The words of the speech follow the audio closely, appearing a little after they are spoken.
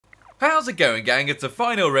How's it going, gang? It's the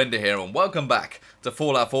final render here and welcome back to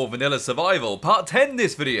Fallout 4 Vanilla Survival, part 10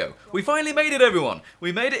 this video. We finally made it, everyone.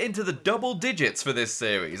 We made it into the double digits for this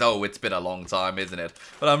series. Oh, it's been a long time, isn't it?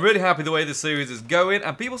 But I'm really happy the way this series is going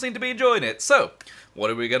and people seem to be enjoying it. So, what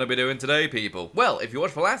are we going to be doing today, people? Well, if you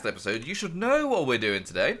watched the last episode, you should know what we're doing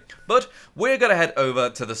today. But we're going to head over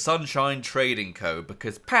to the Sunshine Trading Co.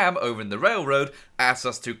 because Pam, over in the railroad, asked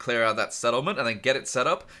us to clear out that settlement and then get it set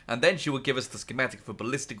up. And then she would give us the schematic for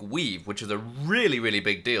Ballistic Weave, which is a really, really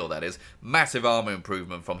big deal, that is. Massive armor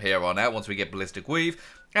improvement from here on out once we get Ballistic Weave.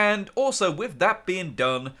 And also, with that being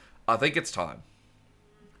done, I think it's time.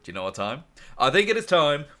 Do you know what time? I think it is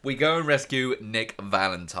time we go and rescue Nick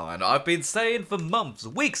Valentine. I've been saying for months,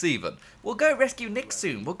 weeks even, we'll go rescue Nick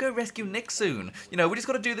soon. We'll go rescue Nick soon. You know, we just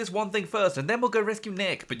got to do this one thing first and then we'll go rescue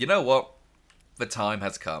Nick. But you know what? The time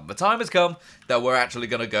has come. The time has come that we're actually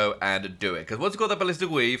going to go and do it. Because once we've got that Ballistic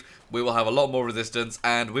Weave, we will have a lot more resistance.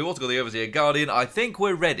 And we've also got the Overseer Guardian. I think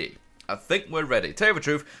we're ready. I think we're ready. Tell you the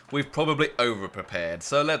truth, we've probably over-prepared.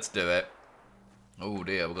 So let's do it. Oh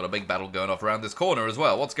dear, we've got a big battle going off around this corner as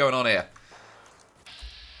well. What's going on here?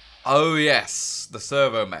 Oh yes, the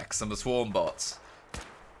servo mechs and the swarm bots.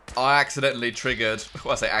 I accidentally triggered,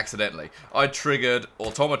 well I say accidentally, I triggered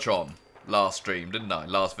Automatron last stream, didn't I?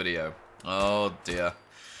 Last video. Oh dear.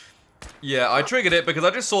 Yeah, I triggered it because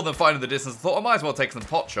I just saw them fighting in the distance and thought I might as well take some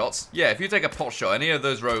pot shots. Yeah, if you take a pot shot, any of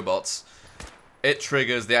those robots, it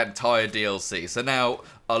triggers the entire DLC. So now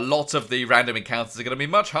a lot of the random encounters are going to be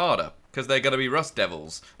much harder because they're going to be Rust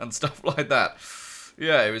Devils and stuff like that.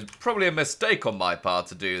 Yeah, it was probably a mistake on my part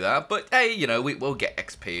to do that. But hey, you know, we'll get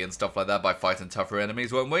XP and stuff like that by fighting tougher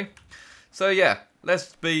enemies, won't we? So yeah,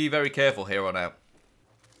 let's be very careful here on out.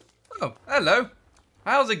 Oh, hello.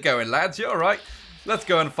 How's it going, lads? You alright? Let's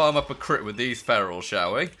go and farm up a crit with these ferals,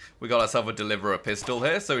 shall we? We got ourselves a Deliverer pistol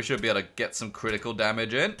here, so we should be able to get some critical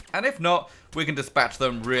damage in. And if not, we can dispatch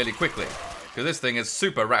them really quickly. Because this thing is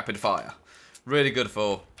super rapid fire. Really good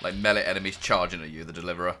for, like, melee enemies charging at you, the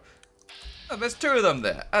Deliverer. Oh, there's two of them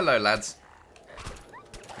there. Hello, lads.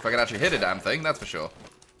 If I can actually hit a damn thing, that's for sure.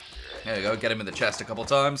 There we go, get him in the chest a couple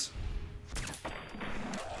times.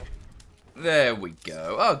 There we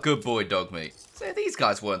go. Oh, good boy, dog meat. So these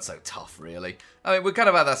guys weren't so tough, really. I mean, we're kind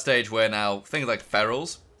of at that stage where now things like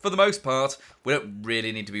ferals, for the most part, we don't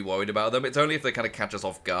really need to be worried about them. It's only if they kind of catch us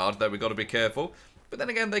off guard that we've got to be careful. But then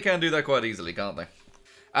again, they can do that quite easily, can't they?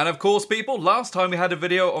 And of course, people, last time we had a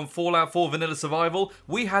video on Fallout 4 Vanilla Survival,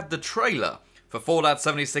 we had the trailer for Fallout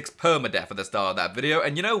 76 Permadeath at the start of that video.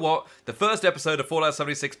 And you know what? The first episode of Fallout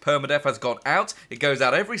 76 Permadeath has gone out. It goes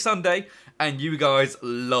out every Sunday, and you guys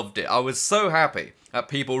loved it. I was so happy that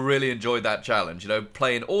people really enjoyed that challenge. You know,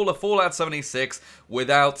 playing all of Fallout 76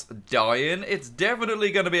 without dying. It's definitely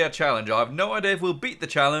going to be a challenge. I have no idea if we'll beat the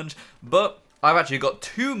challenge, but I've actually got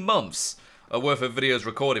 2 months worth of videos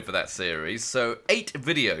recorded for that series. So 8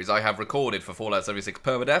 videos I have recorded for Fallout 76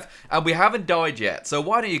 Permadeath, and we haven't died yet. So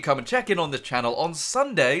why don't you come and check in on this channel on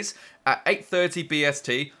Sundays at 8:30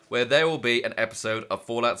 BST, where there will be an episode of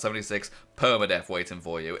Fallout 76 Permadeath waiting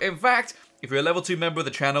for you. In fact, if you're a level 2 member of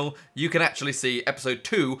the channel, you can actually see episode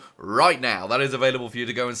 2 right now. That is available for you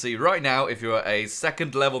to go and see right now if you're a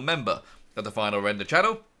 2nd level member of the Final Render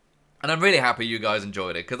channel. And I'm really happy you guys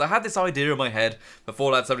enjoyed it, because I had this idea in my head for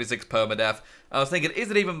Fallout 76 Permadeath. I was thinking, is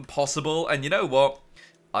it even possible? And you know what?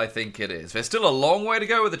 I think it is. There's still a long way to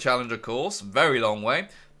go with the challenge, of course. Very long way.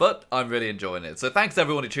 But I'm really enjoying it. So thanks to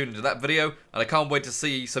everyone who tuned into that video. And I can't wait to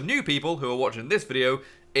see some new people who are watching this video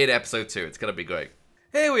in episode 2. It's going to be great.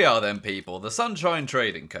 Here we are then, people, the Sunshine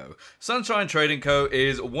Trading Co. Sunshine Trading Co.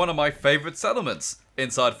 is one of my favourite settlements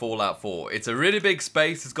inside Fallout 4. It's a really big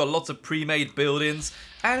space, it's got lots of pre-made buildings,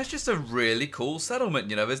 and it's just a really cool settlement,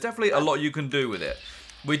 you know. There's definitely a lot you can do with it.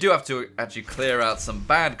 We do have to actually clear out some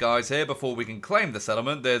bad guys here before we can claim the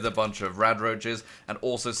settlement. There's a bunch of rad roaches and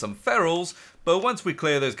also some ferals, but once we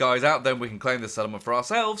clear those guys out, then we can claim the settlement for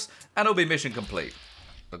ourselves, and it'll be mission complete.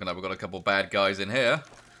 Looking like we've got a couple bad guys in here.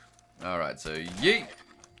 Alright, so yeet.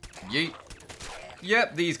 Yeet.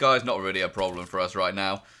 Yep, these guys not really a problem for us right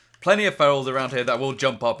now. Plenty of ferals around here that will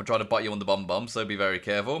jump up and try to bite you on the bum, so be very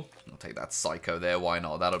careful. I'll take that psycho there, why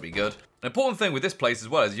not? That'll be good. An important thing with this place as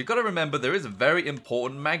well is you've got to remember there is a very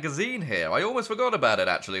important magazine here. I almost forgot about it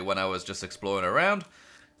actually when I was just exploring around.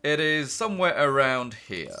 It is somewhere around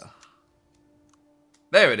here.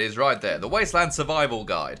 There it is, right there. The Wasteland Survival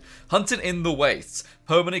Guide. Hunting in the Wastes.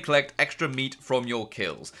 Permanently collect extra meat from your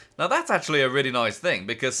kills. Now that's actually a really nice thing,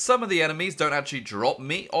 because some of the enemies don't actually drop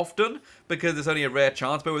meat often, because it's only a rare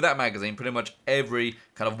chance, but with that magazine, pretty much every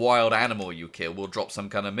kind of wild animal you kill will drop some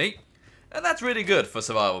kind of meat. And that's really good for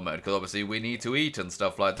survival mode, because obviously we need to eat and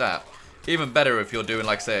stuff like that. Even better if you're doing,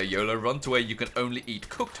 like, say, a YOLO run to where you can only eat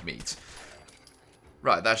cooked meat.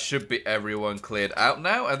 Right, that should be everyone cleared out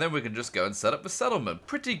now, and then we can just go and set up the settlement.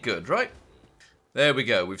 Pretty good, right? There we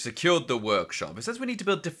go, we've secured the workshop. It says we need to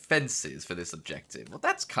build defenses for this objective. Well,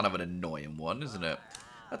 that's kind of an annoying one, isn't it?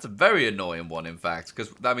 That's a very annoying one, in fact, because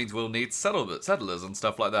that means we'll need settlers and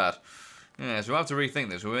stuff like that. Yeah, so we'll have to rethink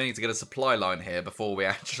this. We need to get a supply line here before we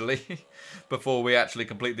actually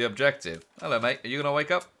complete the objective. Hello, mate. Are you going to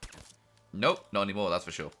wake up? Nope, not anymore, that's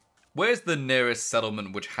for sure. Where's the nearest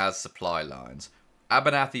settlement which has supply lines?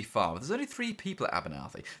 Abernathy Farm. There's only 3 people at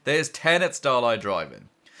Abernathy. There's 10 at Starlight Drive-In.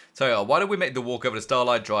 So why don't we make the walk over to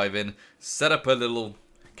Starlight Drive-In, set up a little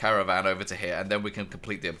caravan over to here, and then we can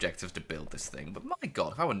complete the objectives to build this thing. But my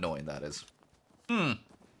god, how annoying that is.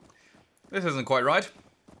 This isn't quite right.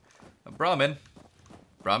 Brahmin.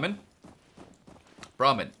 Brahmin?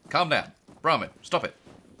 Brahmin, calm down. Brahmin, stop it.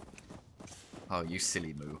 Oh, you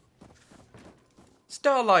silly moo.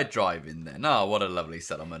 Starlight Drive-In then. Ah, what a lovely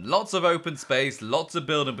settlement. Lots of open space, lots of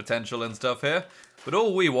building potential and stuff here. But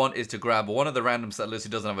all we want is to grab one of the random settlers who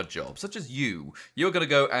doesn't have a job, such as you. You're going to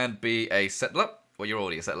go and be a settler. Well, you're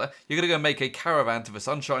already a settler. You're going to go make a caravan to the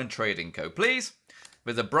Sunshine Trading Co. Please?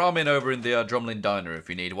 There's a Brahmin over in the Drumlin Diner if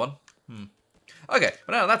you need one. Okay,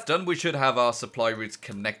 but now that's done, we should have our supply routes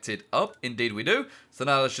connected up. Indeed we do. So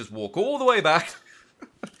now let's just walk all the way back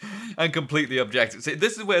and complete the objective. See,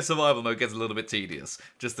 this is where survival mode gets a little bit tedious.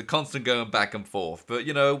 Just the constant going back and forth. But,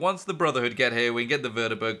 you know, once the Brotherhood get here, we can get the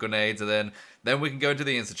vertibird grenades, and then we can go into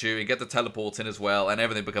the Institute and get the teleports in as well, and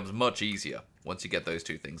everything becomes much easier once you get those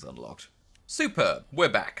 2 things unlocked. Superb. We're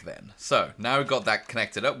back then. So, now we've got that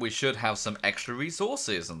connected up, we should have some extra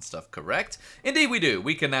resources and stuff, correct? Indeed we do.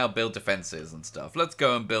 We can now build defenses and stuff. Let's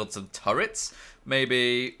go and build some turrets.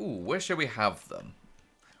 Maybe... Ooh, where should we have them?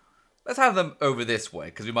 Let's have them over this way,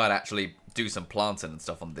 because we might actually do some planting and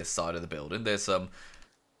stuff on this side of the building. There's some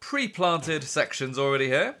pre-planted sections already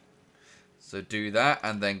here. So do that,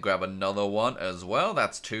 and then grab another one as well.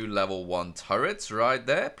 That's 2 level 1 turrets right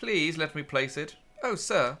there. Please, let me place it. Oh,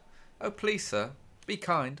 sir. Oh, please, sir. Be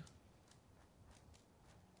kind.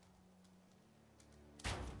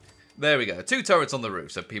 There we go. 2 turrets on the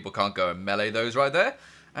roof, so people can't go and melee those right there.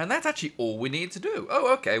 And that's actually all we need to do.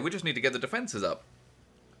 Oh, okay. We just need to get the defenses up.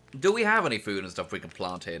 Do we have any food and stuff we can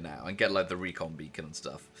plant here now and get, like, the recon beacon and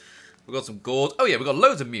stuff? We've got some gourds. Oh, yeah, we've got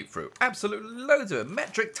loads of mute fruit. Absolutely loads of it.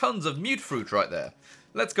 Metric tons of mute fruit right there.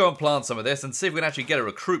 Let's go and plant some of this and see if we can actually get a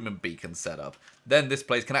recruitment beacon set up. Then this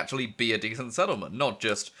place can actually be a decent settlement, not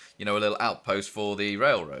just, you know, a little outpost for the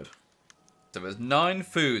railroad. So there's 9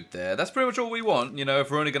 food there. That's pretty much all we want. You know,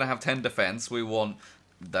 if we're only going to have 10 defense, we want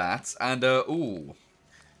that. And, ooh.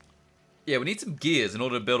 Yeah, we need some gears in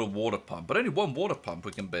order to build a water pump. But only 1 water pump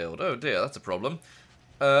we can build. Oh dear, that's a problem.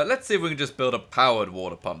 Let's see if we can just build a powered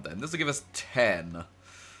water pump then. This will give us 10.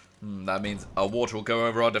 That means our water will go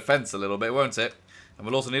over our defense a little bit, won't it? And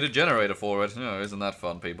we'll also need a generator for it. Oh, isn't that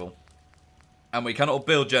fun, people? And we cannot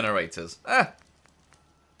build generators.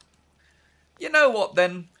 You know what,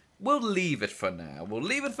 then? We'll leave it for now. We'll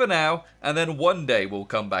leave it for now, and then one day we'll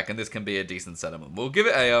come back, and this can be a decent settlement. We'll give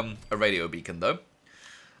it a radio beacon, though.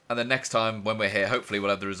 And then next time, when we're here, hopefully we'll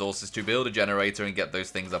have the resources to build a generator and get those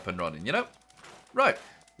things up and running, you know? Right,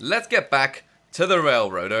 let's get back to the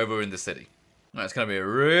railroad over in the city. Now, it's going to be a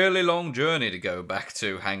really long journey to go back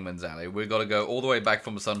to Hangman's Alley. We've got to go all the way back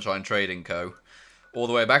from the Sunshine Trading Co. All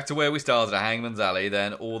the way back to where we started at Hangman's Alley,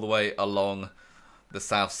 then all the way along the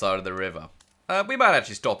south side of the river. We might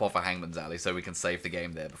actually stop off at Hangman's Alley so we can save the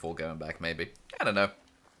game there before going back, maybe. I don't know.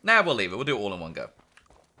 Nah, we'll leave it. We'll do it all in one go.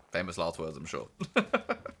 Famous last words, I'm sure.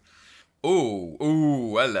 Ooh,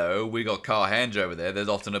 hello. We got Carhenge over there. There's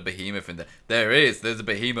often a behemoth in there. There's a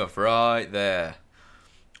behemoth right there.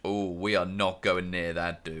 Ooh, we are not going near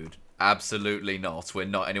that, dude. Absolutely not. We're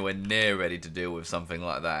not anywhere near ready to deal with something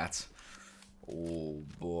like that. Oh,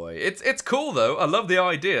 boy. It's cool, though. I love the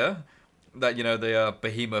idea that, you know, the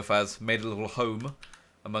behemoth has made a little home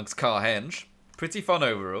amongst Carhenge. Pretty fun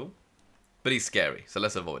overall. But he's scary, so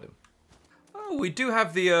let's avoid him. Oh, we do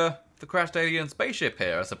have the crashed alien spaceship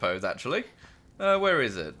here, I suppose, actually. Where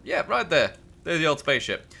is it? Yeah, right there. There's the old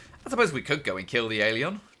spaceship. I suppose we could go and kill the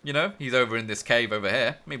alien. You know, he's over in this cave over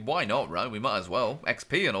here. I mean, why not, right? We might as well.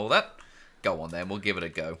 XP and all that. Go on then, we'll give it a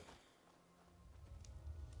go.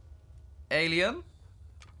 Alien?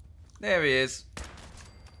 There he is.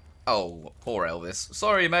 Oh, poor Elvis.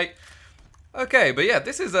 Sorry, mate. Okay, but yeah,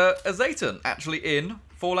 this is a Zayton actually in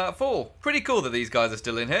Fallout 4. Pretty cool that these guys are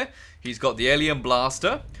still in here. He's got the alien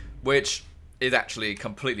blaster, which is actually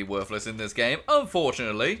completely worthless in this game.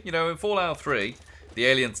 Unfortunately, you know, in Fallout 3, the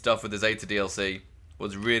alien stuff with the Zeta DLC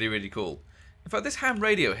was really, really cool. In fact, this ham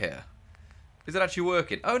radio here, Is it actually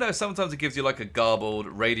working? Oh no, sometimes it gives you like a garbled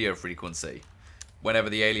radio frequency whenever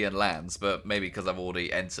the alien lands, but maybe because I've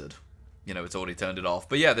already entered. You know, it's already turned it off.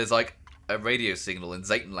 But yeah, there's like a radio signal in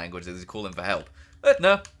Zayton language that is calling for help. But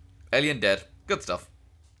no, alien dead. Good stuff.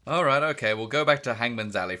 Alright, okay, we'll go back to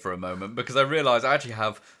Hangman's Alley for a moment because I realise I actually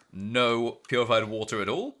have no purified water at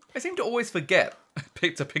all. I seem to always forget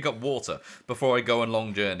to pick up water before I go on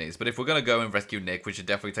long journeys. But if we're going to go and rescue Nick, we should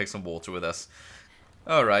definitely take some water with us.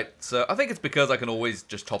 Alright, so I think it's because I can always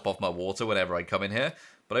just top off my water whenever I come in here.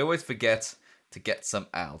 But I always forget to get some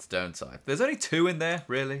out, don't I? There's only 2 in there,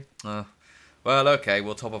 really? Well, okay,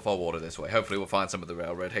 we'll top off our water this way. Hopefully we'll find some at the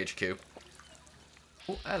Railroad HQ.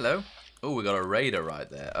 Oh, hello. Oh, we got a raider right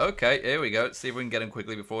there. Okay, here we go. Let's see if we can get him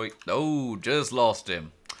quickly before we... Oh, just lost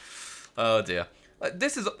him. Oh, dear.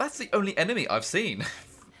 That's the only enemy I've seen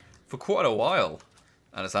for quite a while.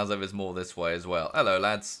 And it sounds like there's more this way as well. Hello,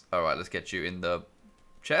 lads. Alright, let's get you in the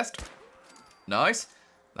chest. Nice.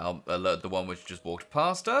 I'll alert the one which just walked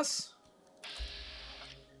past us.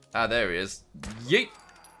 Ah, there he is. Yeet.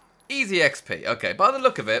 Easy XP. Okay, by the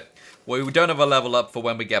look of it, we don't have a level up for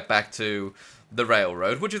when we get back to the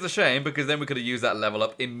railroad, which is a shame because then we could have used that level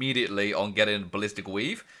up immediately on getting Ballistic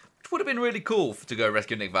Weave, which would have been really cool to go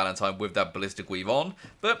rescue Nick Valentine with that Ballistic Weave on.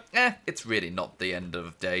 But, it's really not the end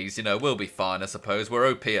of days. You know, we'll be fine, I suppose. We're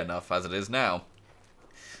OP enough as it is now.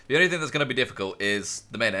 The only thing that's going to be difficult is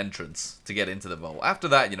the main entrance to get into the vault. After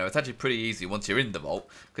that, you know, it's actually pretty easy once you're in the vault,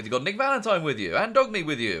 because you've got Nick Valentine with you, and Dogmeat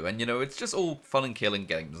with you, and, you know, it's just all fun and killing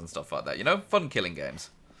games and stuff like that, you know? Fun killing games.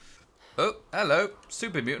 Oh, hello,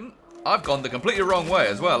 Super Mutant. I've gone the completely wrong way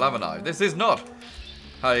as well, haven't I? This is not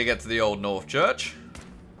how you get to the Old North Church.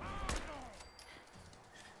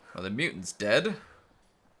 Well, the mutant's dead.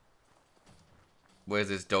 Where's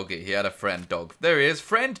his doggy? He had a friend dog. There he is.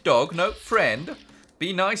 Friend dog. No, friend.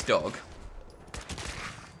 Be nice, dog.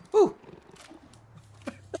 Woo!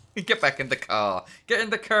 Get back in the car. Get in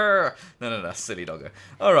the car. No, silly doggo.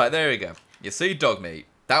 Alright, there we go. You see, Dogmeat?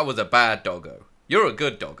 That was a bad doggo. You're a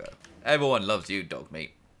good doggo. Everyone loves you, Dogmeat.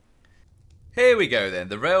 Here we go then.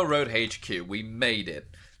 The Railroad HQ. We made it.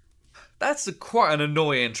 That's quite an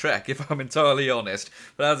annoying trek, if I'm entirely honest.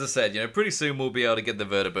 But as I said, you know, pretty soon we'll be able to get the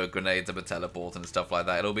vertibird grenades up a teleport and stuff like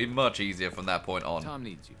that. It'll be much easier from that point on. Tom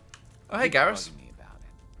needs you. Oh, hey, Garrus.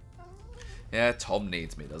 Yeah, Tom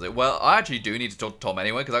needs me, does it? Well, I actually do need to talk to Tom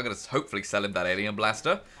anyway, because I'm going to hopefully sell him that alien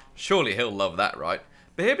blaster. Surely he'll love that, right?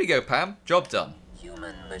 But here we go, Pam. Job done.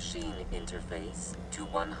 Human-machine interface to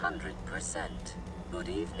 100%. Good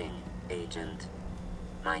evening, Agent.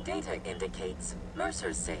 My data indicates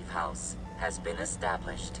Mercer's safe house has been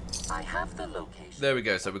established. I have the location. There we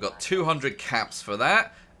go. So we've got 200 caps for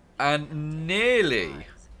that, and nearly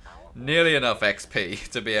enough XP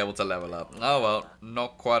to be able to level up. Oh well,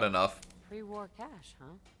 not quite enough. Pre-war cash,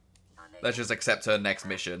 huh? Let's just accept her next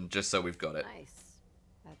mission, just so we've got it. Nice.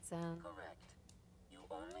 That sounds... Correct. You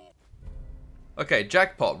only... Okay,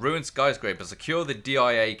 jackpot. Ruined skyscraper. Secure the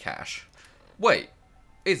DIA cache. Wait,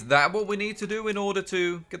 is that what we need to do in order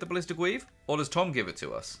to get the Ballistic Weave? Or does Tom give it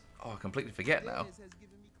to us? Oh, I completely forget now.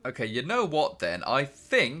 Okay, you know what then? I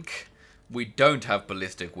think we don't have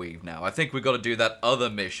Ballistic Weave now. I think we've got to do that other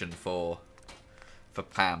mission for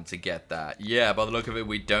Pam to get that. Yeah, by the look of it,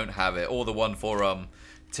 we don't have it. Or the one for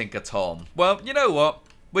Tinker Tom. Well, you know what?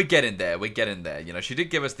 We're getting there. We're getting there. You know, she did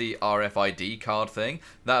give us the RFID card thing.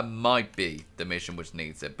 That might be the mission which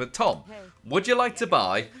needs it. But Tom, would you like to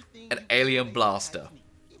buy an alien blaster?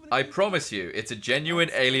 I promise you, it's a genuine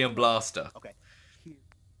alien blaster.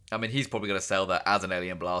 I mean, he's probably going to sell that as an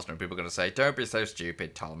alien blaster, and people are going to say, don't be so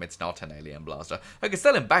stupid, Tom, it's not an alien blaster. I could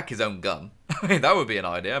sell him back his own gun. I mean, that would be an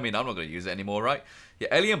idea. I mean, I'm not going to use it anymore, right? Yeah,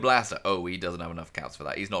 alien blaster. Oh, he doesn't have enough caps for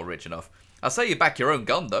that. He's not rich enough. I'll sell you back your own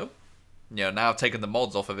gun, though. You know, now I've taken the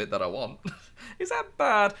mods off of it that I want. Is that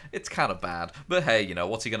bad? It's kind of bad. But hey, you know,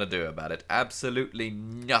 what's he going to do about it? Absolutely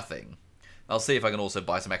nothing. I'll see if I can also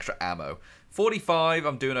buy some extra ammo. 45,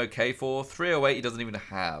 I'm doing okay for. 308, he doesn't even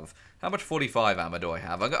have. How much 45 ammo do I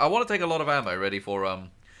have? I want to take a lot of ammo ready for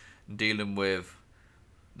dealing with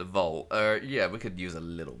the vault. Yeah, we could use a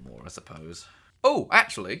little more, I suppose. Oh,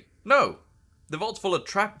 actually, no. The vault's full of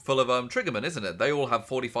triggermen, isn't it? They all have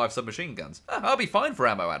 45 submachine guns. I'll be fine for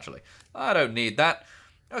ammo, actually. I don't need that.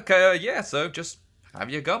 Okay, yeah, so just have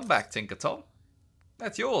your gun back, Tinker Tom.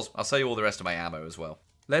 That's yours. I'll sell you all the rest of my ammo as well.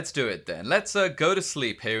 Let's do it then. Let's go to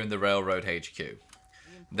sleep here in the Railroad HQ.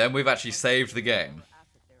 Then we've actually saved the game.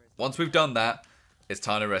 Once we've done that, it's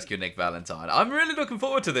time to rescue Nick Valentine. I'm really looking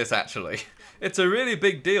forward to this, actually. It's a really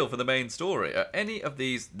big deal for the main story. Any of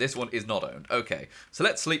these... This one is not owned. Okay, so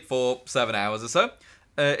let's sleep for 7 hours or so.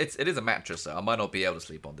 It is a mattress, so I might not be able to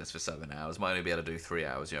sleep on this for 7 hours. Might only be able to do 3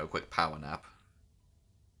 hours, you know, a quick power nap.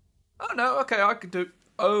 Oh, no, okay, I could do...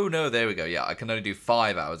 Oh, no, there we go. Yeah, I can only do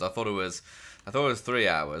 5 hours. I thought it was 3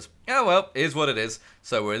 hours. Yeah, well, here's what it is.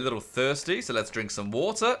 So we're a little thirsty, so let's drink some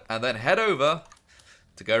water and then head over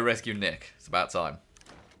to go rescue Nick. It's about time.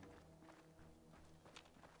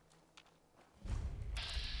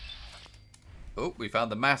 Oh, we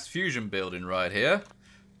found the mass fusion building right here.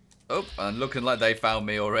 Oh, and looking like they found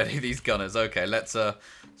me already, these gunners. Okay, let's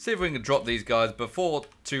see if we can drop these guys before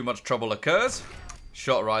too much trouble occurs.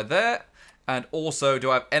 Shot right there. And also,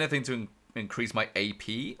 do I have anything to increase my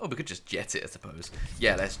AP? Oh, we could just jet it, I suppose.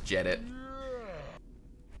 Yeah, let's jet it.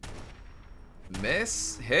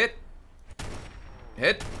 Miss. Hit.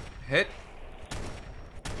 Hit. Hit.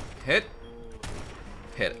 Hit.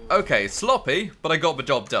 Hit. Okay, sloppy, but I got the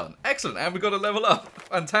job done. Excellent, and we got to level up.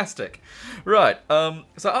 Fantastic. Right,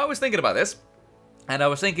 so I was thinking about this. And I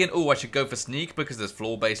was thinking, oh, I should go for sneak because there's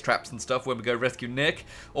floor-based traps and stuff when we go rescue Nick.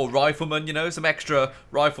 Or rifleman, you know, some extra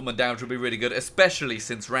rifleman damage would be really good. Especially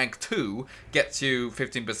since rank 2 gets you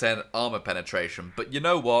 15% armor penetration. But you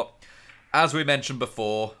know what? As we mentioned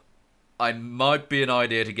before, I might be an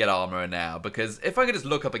idea to get armor now. Because if I could just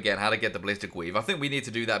look up again how to get the ballistic weave, I think we need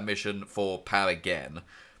to do that mission for PAL again.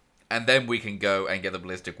 And then we can go and get the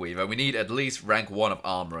ballistic weave. And we need at least rank 1 of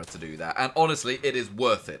armorer to do that. And honestly, it is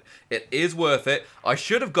worth it. It is worth it. I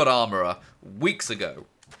should have got armorer weeks ago.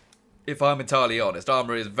 If I'm entirely honest.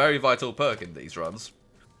 Armorer is a very vital perk in these runs.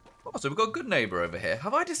 Oh, so we've got good neighbor over here.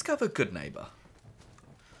 Have I discovered good neighbor?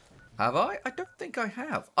 Have I? I don't think I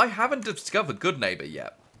have. I haven't discovered good neighbor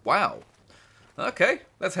yet. Wow. Okay,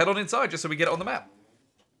 let's head on inside just so we get it on the map.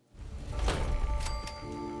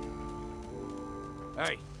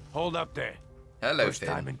 Hey. Hold up there. Hello, First Finn.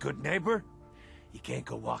 time in good neighbor? You can't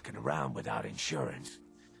go walking around without insurance.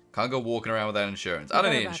 Can't go walking around without insurance. I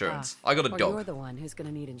don't need insurance. I got a or dog. You're the one who's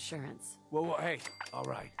gonna need insurance. Well, hey, all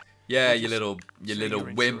right. Yeah, you Just little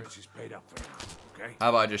say wimp. your insurance is paid up for now, okay? How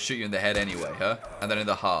about I just shoot you in the head anyway, huh? And then in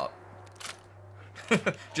the heart.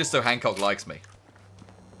 Just so Hancock likes me.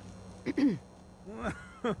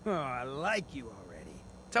 I like you already.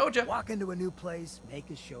 Told ya. Walk into a new place, make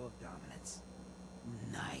a show of dominance.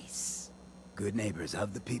 Nice. Good neighbors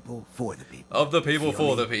of the people, for the people. Of the people, Feel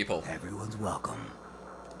for me? the people. Everyone's welcome.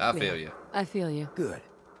 I feel you. I feel you. Good.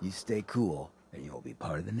 You stay cool, and you'll be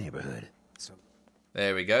part of the neighborhood. So,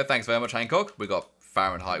 There we go. Thanks very much, Hancock. We got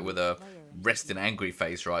Fahrenheit with a resting angry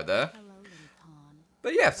face right there.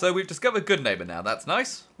 But yeah, so we've discovered good neighbor now. That's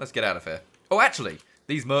nice. Let's get out of here. Oh, actually,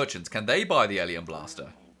 these merchants, can they buy the alien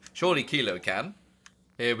blaster? Surely Kilo can.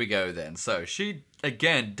 Here we go then. So she,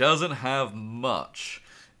 again, doesn't have much.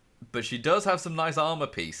 But she does have some nice armor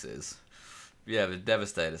pieces. Yeah, the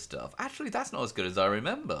Devastator stuff. Actually, that's not as good as I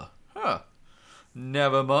remember. Huh.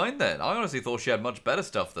 Never mind then. I honestly thought she had much better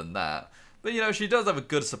stuff than that. But, you know, she does have a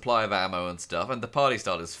good supply of ammo and stuff. And the party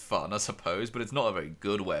start is fun, I suppose. But it's not a very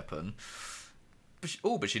good weapon.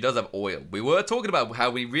 But she does have oil. We were talking about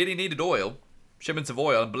how we really needed oil. Shipments of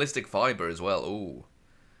oil and ballistic fiber as well. Ooh.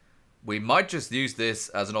 We might just use this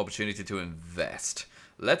as an opportunity to invest.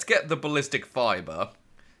 Let's get the ballistic fiber.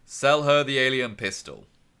 Sell her the alien pistol.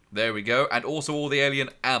 There we go. And also all the alien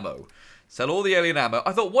ammo. Sell all the alien ammo.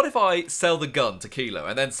 I thought, what if I sell the gun to Kilo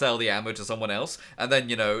and then sell the ammo to someone else? And then,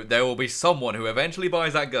 you know, there will be someone who eventually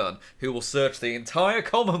buys that gun who will search the entire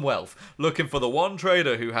Commonwealth looking for the one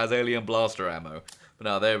trader who has alien blaster ammo. But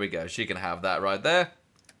now, there we go. She can have that right there.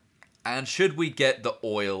 And should we get the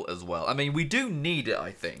oil as well? I mean, we do need it,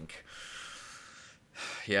 I think.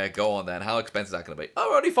 Yeah, go on then. How expensive is that going to be?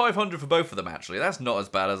 Oh, only 500 for both of them, actually. That's not as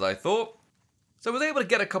bad as I thought. So I was able to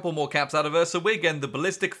get a couple more caps out of her. So we're getting the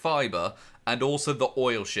ballistic fiber and also the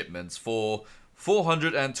oil shipments for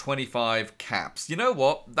 425 caps. You know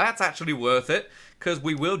what? That's actually worth it because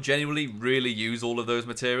we will genuinely really use all of those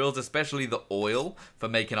materials, especially the oil for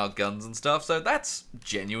making our guns and stuff. So that's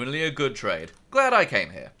genuinely a good trade. Glad I came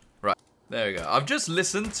here. Right. There we go. I've just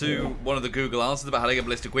listened to one of the Google answers about how to get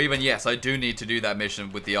ballistic weave, and yes, I do need to do that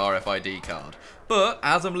mission with the RFID card. But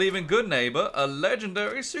as I'm leaving Good Neighbor, a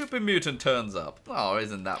legendary super mutant turns up. Oh,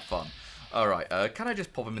 isn't that fun? Alright, can I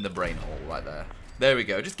just pop him in the brain hole right there? There we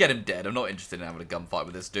go. Just get him dead. I'm not interested in having a gunfight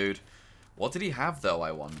with this dude. What did he have, though,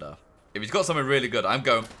 I wonder? If he's got something really good, I'm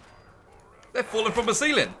going... They're falling from the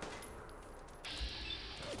ceiling.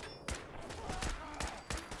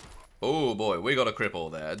 Oh boy, we got a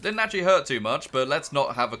cripple there. Didn't actually hurt too much, but let's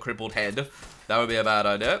not have a crippled head. That would be a bad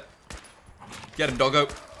idea. Get him, doggo.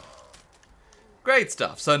 Great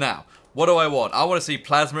stuff. So now, what do I want? I want to see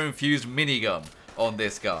plasma-infused minigun on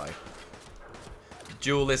this guy.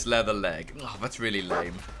 Duelist leather leg. Oh, that's really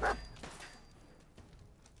lame.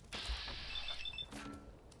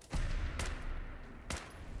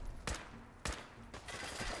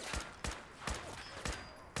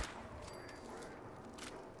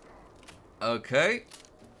 Okay.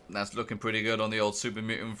 That's looking pretty good on the old super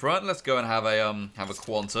mutant front. Let's go and have a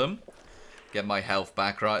quantum. Get my health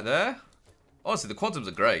back right there. Honestly, the quantums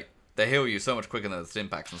are great. They heal you so much quicker than the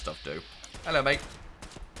stimpaks and stuff do. Hello, mate.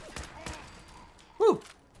 Woo!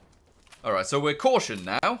 Alright, so we're cautioned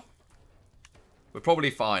now. We're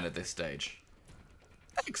probably fine at this stage.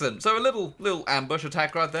 Excellent. So a little ambush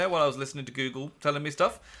attack right there while I was listening to Google telling me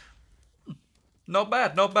stuff. Not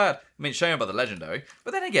bad, not bad. I mean, shame about the legendary.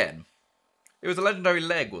 But then again, it was a legendary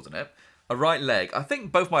leg, wasn't it? A right leg. I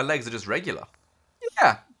think both my legs are just regular.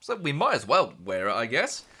 Yeah, so we might as well wear it, I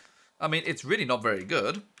guess. I mean, it's really not very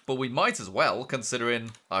good, but we might as well,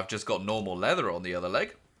 considering I've just got normal leather on the other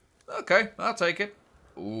leg. Okay, I'll take it.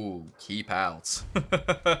 Ooh, keep out.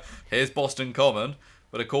 Here's Boston Common.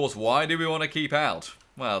 But of course, why do we want to keep out?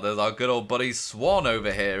 Well, there's our good old buddy Swan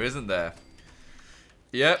over here, isn't there?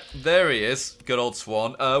 Yep, there he is. Good old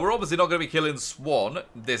Swan. We're obviously not going to be killing Swan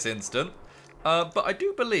this instant. But I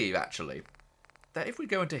do believe, actually, that if we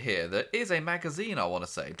go into here, there is a magazine, I want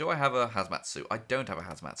to say. Do I have a hazmat suit? I don't have a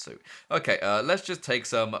hazmat suit. Okay, let's just take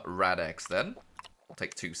some Rad-X then. I'll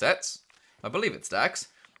take 2 sets. I believe it stacks.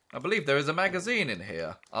 I believe there is a magazine in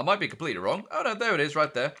here. I might be completely wrong. Oh no, there it is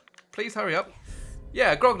right there. Please hurry up.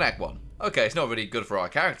 Yeah, Grognak one. Okay, it's not really good for our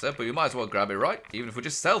character, but we might as well grab it, right? Even if we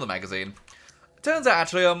just sell the magazine. Turns out,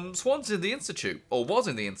 actually, Swan's in the Institute, or was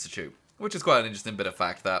in the Institute, which is quite an interesting bit of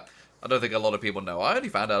fact that I don't think a lot of people know. I only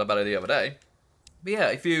found out about it the other day. But yeah,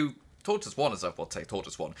 if you talk to Swan and stuff, well, say talk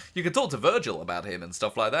to Swan, you can talk to Virgil about him and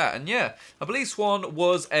stuff like that. And yeah, I believe Swan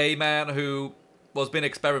was a man who was being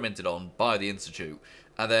experimented on by the Institute.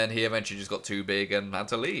 And then he eventually just got too big and had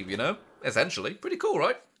to leave, you know? Essentially. Pretty cool,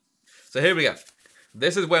 right? So here we go.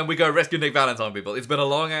 This is when we go rescue Nick Valentine, people. It's been a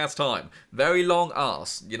long-ass time. Very long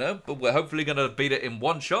ass, you know? But we're hopefully going to beat it in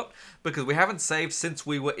one shot because we haven't saved since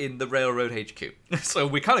we were in the Railroad HQ. So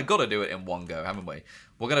we kind of got to do it in one go, haven't we?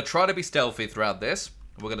 We're going to try to be stealthy throughout this.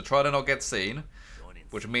 We're going to try to not get seen,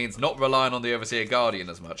 which means not relying on the Overseer Guardian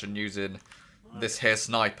as much and using this here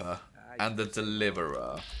sniper and the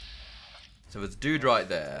Deliverer. So there's a dude right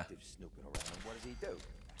there.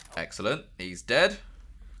 Excellent. He's dead.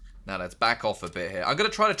 Now let's back off a bit here. I'm going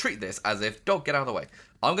to try to treat this as if... Dog, get out of the way.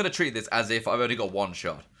 I'm going to treat this as if I've only got one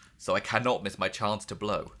shot. So I cannot miss my chance to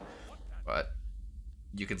blow. Right.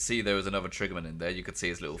 You can see there was another triggerman in there. You can see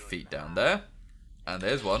his little feet down there. And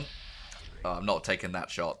there's one. Oh, I'm not taking that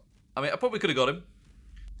shot. I mean, I probably could have got him.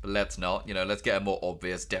 But let's not. You know, let's get a more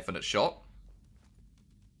obvious, definite shot.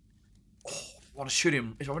 Oh, I want to shoot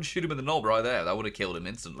him. I want to shoot him in the knob right there. That would have killed him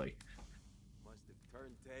instantly.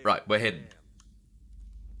 Right, we're hidden.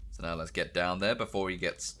 So now let's get down there before he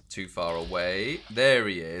gets too far away. There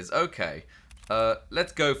he is. Okay.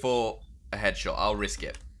 Let's go for a headshot. I'll risk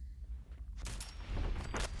it.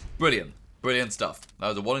 Brilliant. Brilliant stuff. That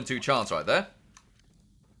was a 1 in 2 chance right there.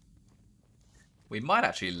 We might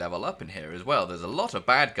actually level up in here as well. There's a lot of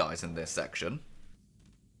bad guys in this section.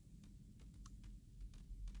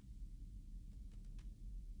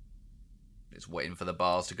 Just waiting for the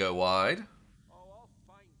bars to go wide.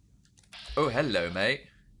 Oh, hello, mate.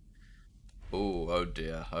 Oh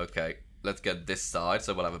dear. Okay. Let's get this side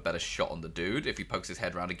so we'll have a better shot on the dude if he pokes his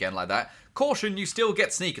head around again like that. Caution, you still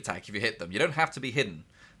get sneak attack if you hit them. You don't have to be hidden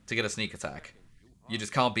to get a sneak attack. You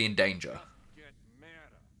just can't be in danger.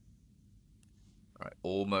 Alright,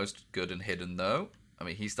 almost good and hidden though. I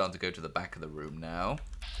mean, he's starting to go to the back of the room now.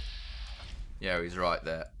 Yeah, he's right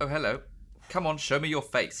there. Oh, hello. Come on, show me your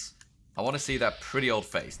face. I want to see that pretty old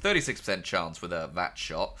face. 36% chance with a VAT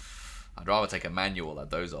shot. I'd rather take a manual at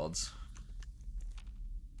those odds.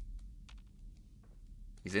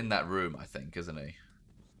 He's in that room, I think, isn't he?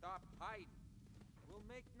 Stop hiding. We'll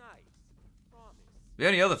make nice. Promise. The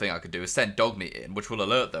only other thing I could do is send Dogmeat in, which will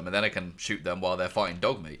alert them, and then I can shoot them while they're fighting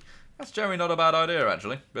Dogmeat. That's generally not a bad idea,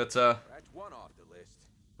 actually. But, That's one off the list.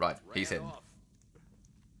 right, he's hidden.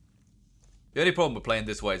 The only problem with playing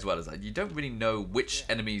this way as well is that you don't really know which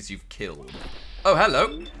enemies you've killed. Oh,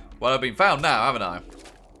 hello. Well, I've been found now, haven't I?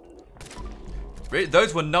 Really?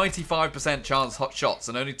 Those were 95% chance hot shots,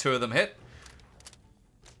 and only 2 of them hit.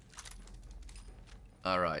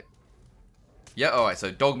 Alright. Yeah, alright,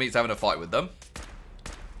 so Dogmeat's having a fight with them.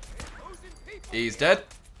 He's dead.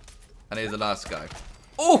 And here's the last guy.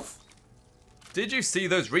 Oof! Did you see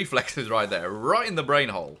those reflexes right there? Right in the brain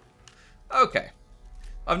hole. Okay.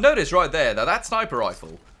 I've noticed right there that that sniper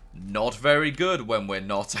rifle, not very good when we're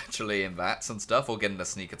not actually in VATs and stuff or getting a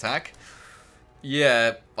sneak attack.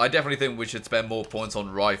 Yeah, I definitely think we should spend more points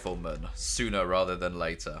on riflemen sooner rather than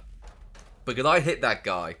later. Because I hit that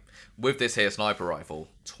guy with this here sniper rifle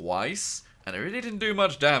twice, and it really didn't do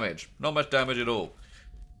much damage. Not much damage at all.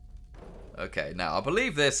 Okay, now I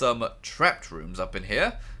believe there's some trapped rooms up in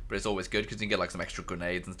here, but it's always good because you can get like some extra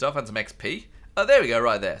grenades and stuff and some XP. Oh, there we go,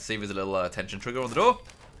 right there. See if there's a little tension trigger on the door.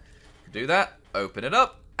 Do that, open it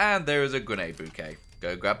up, and there is a grenade bouquet.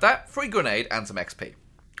 Go grab that, free grenade and some XP.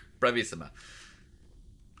 Bravissima.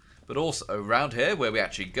 But also, around here, where we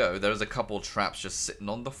actually go, there's a couple traps just sitting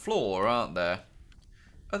on the floor, aren't there?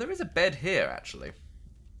 Oh, there is a bed here, actually.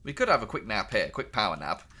 We could have a quick nap here, quick power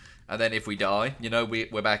nap. And then if we die, you know,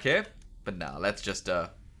 we're back here. But nah, let's just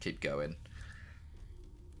keep going.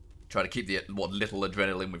 Try to keep the what little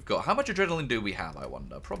adrenaline we've got. How much adrenaline do we have, I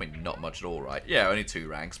wonder? Probably not much at all, right? Yeah, only 2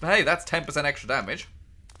 ranks. But hey, that's 10% extra damage.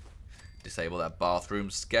 Disable that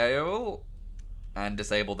bathroom scale. And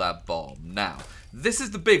disable that bomb. Now, this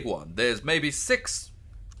is the big one. There's maybe 6,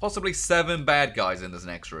 possibly 7 bad guys in this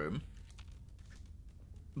next room.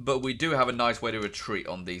 But we do have a nice way to retreat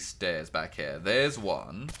on these stairs back here. There's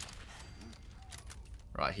one.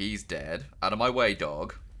 Right, he's dead. Out of my way,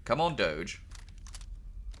 dog. Come on, Doge.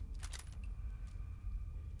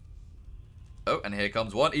 Oh, and here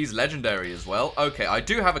comes one. He's legendary as well. Okay, I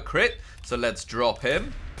do have a crit, so let's drop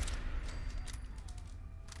him.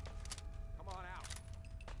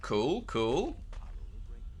 Cool, cool.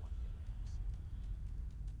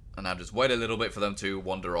 And now just wait a little bit for them to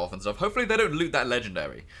wander off and stuff. Hopefully they don't loot that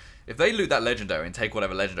legendary. If they loot that legendary and take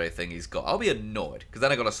whatever legendary thing he's got, I'll be annoyed. Because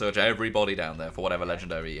then I got to search everybody down there for whatever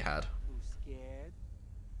legendary he had.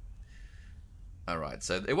 Alright,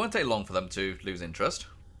 so it won't take long for them to lose interest.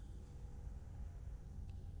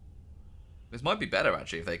 This might be better,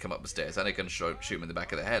 actually, if they come up the stairs. Then they can shoot him in the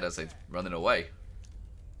back of the head as they're running away.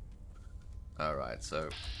 Alright, so...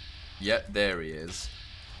 Yep, there he is.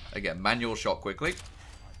 Again, manual shot quickly.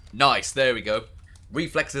 Nice, there we go.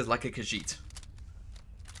 Reflexes like a Khajiit.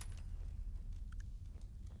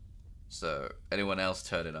 So, anyone else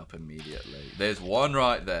turning up immediately? There's one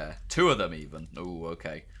right there. 2 of them even. Ooh,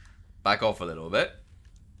 okay. Back off a little bit.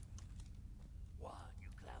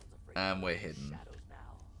 And we're hidden.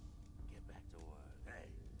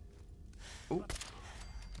 Ooh.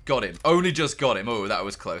 Got him. Only just got him. Oh, that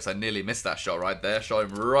was close. I nearly missed that shot right there. Shot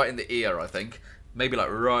him right in the ear, I think. Maybe like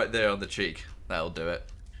right there on the cheek. That'll do it.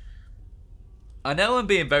 I know I'm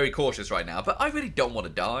being very cautious right now, but I really don't want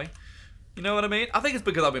to die. You know what I mean? I think it's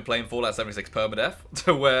because I've been playing Fallout 76 permadeath,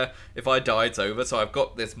 to where if I die, it's over. So I've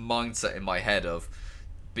got this mindset in my head of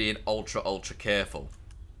being ultra, ultra careful.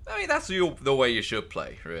 I mean, that's the way you should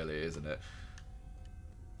play, really, isn't it?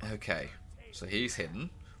 Okay, so he's hidden.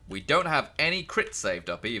 We don't have any crits saved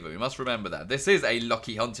up either. We must remember that. This is a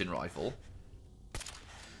lucky hunting rifle.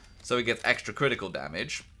 So it gets extra critical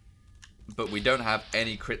damage. But we don't have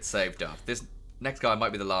any crits saved up. This next guy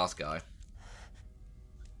might be the last guy.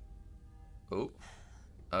 Oh.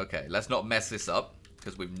 Okay, let's not mess this up.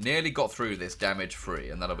 Because we've nearly got through this damage free.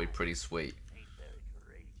 And that'll be pretty sweet.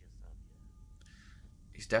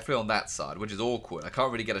 He's definitely on that side, which is awkward. I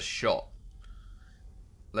can't really get a shot.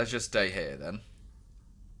 Let's just stay here then.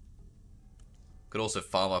 Could also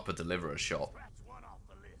farm up and deliver a shot.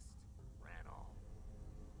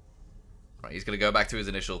 Right, he's going to go back to his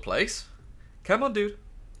initial place. Come on, dude.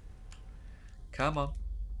 Come on.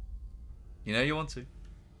 You know you want to.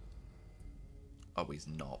 Oh, he's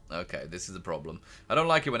not. Okay, this is a problem. I don't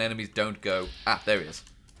like it when enemies don't go... Ah, there he is.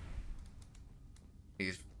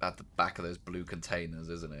 He's at the back of those blue containers,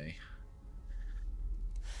 isn't he?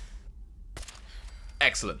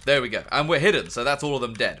 Excellent. There we go. And we're hidden, so that's all of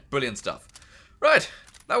them dead. Brilliant stuff. Right,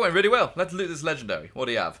 that went really well. Let's loot this legendary. What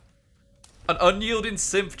do you have? An unyielding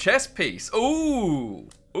synth chest piece. Ooh.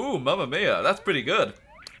 Ooh, mamma mia. That's pretty good.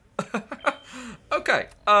 Okay.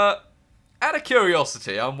 Out of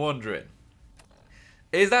curiosity, I'm wondering.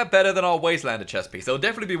 Is that better than our Wastelander chest piece? It'll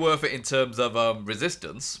definitely be worth it in terms of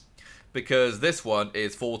resistance. Because this one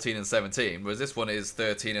is 14 and 17. Whereas this one is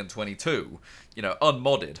 13 and 22. You know,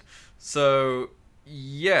 unmodded. So...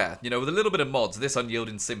 yeah, you know, with a little bit of mods, this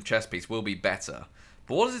unyielding synth chest piece will be better.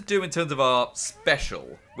 But what does it do in terms of our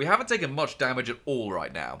special? We haven't taken much damage at all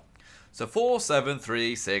right now. So 4, 7,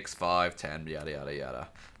 3, 6, 5, 10, yada, yada, yada.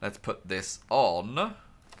 Let's put this on.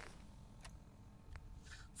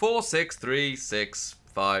 4, 6, 3, 6,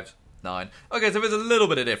 5, 9. Okay, so there's a little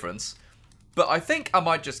bit of difference. But I think I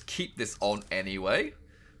might just keep this on anyway.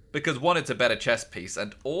 Because one, it's a better chest piece.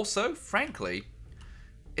 And also, frankly,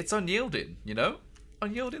 it's unyielding, you know?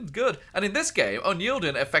 Unyielding's good. And in this game,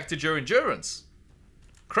 unyielding affected your endurance.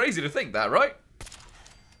 Crazy to think that, right?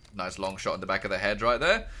 Nice long shot in the back of the head right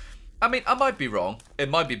there. I mean, I might be wrong. It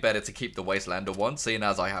might be better to keep the Wastelander one, seeing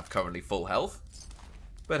as I have currently full health.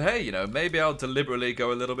 But hey, you know, maybe I'll deliberately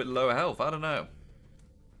go a little bit lower health. I don't know.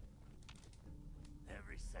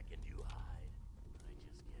 Every second you hide, I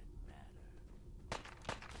just get madder.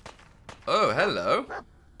 Oh, hello.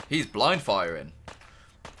 He's blind firing.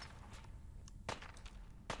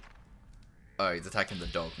 Oh, he's attacking the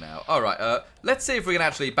dog now. Alright, let's see if we can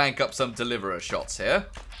actually bank up some deliverer shots here.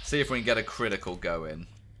 See if we can get a critical going.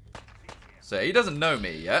 So, he doesn't know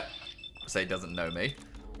me yet. Say he doesn't know me.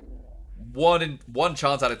 One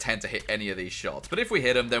chance out of 10 to hit any of these shots. But if we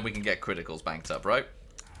hit him, then we can get criticals banked up, right?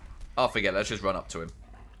 Oh, forget it. Let's just run up to him.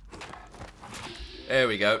 There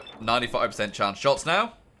we go. 95% chance shots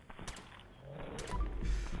now.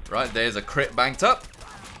 Right, there's a crit banked up.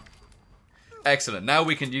 Excellent. Now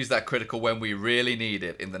we can use that critical when we really need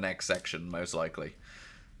it in the next section, most likely.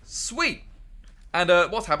 Sweet. And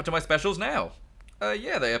what's happened to my specials now?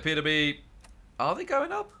 Yeah, they appear to be... Are they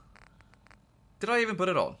going up? Did I even put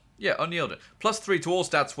it on? Yeah, unyielding. +3 to all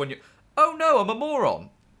stats when you... Oh no, I'm a moron.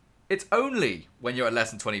 It's only when you're at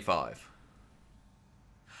less than 25.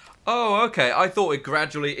 Oh, okay. I thought it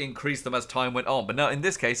gradually increased them as time went on. But no, in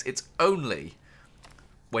this case, it's only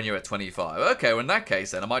when you're at 25. Okay, well in that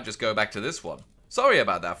case then, I might just go back to this one. Sorry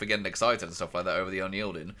about that for getting excited and stuff like that over the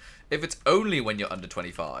unyielding. If it's only when you're under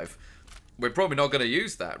 25, we're probably not going to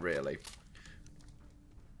use that, really.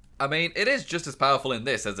 I mean, it is just as powerful in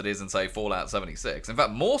this as it is in, say, Fallout 76. In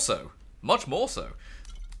fact, more so. Much more so.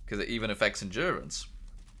 Because it even affects endurance.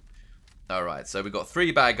 Alright, so we've got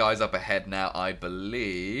 3 bad guys up ahead now, I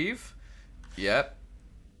believe. Yep.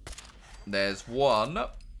 There's one.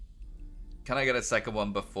 Can I get a second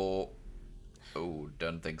one before... Oh,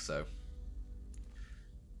 don't think so.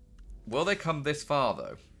 Will they come this far,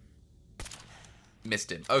 though?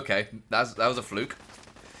 Missed him. Okay, that was a fluke.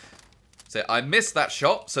 So I missed that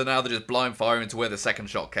shot, so now they're just blind firing to where the second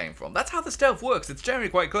shot came from. That's how the stealth works. It's generally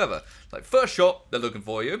quite clever. Like, first shot, they're looking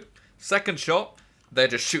for you. Second shot, they're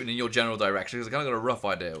just shooting in your general direction because they kind of got a rough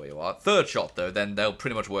idea where you are. Third shot, though, then they'll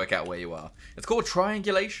pretty much work out where you are. It's called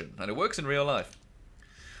triangulation, and it works in real life.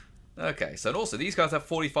 Okay, so and also these guys have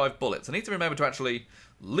 45 bullets. I need to remember to actually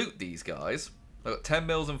loot these guys. I've got 10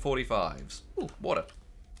 mils and 45s. Ooh, water.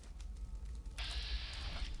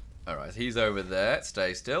 Alright, he's over there.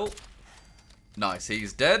 Stay still. Nice,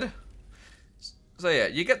 he's dead. So yeah,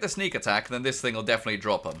 you get the sneak attack, and then this thing will definitely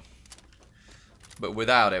drop him. But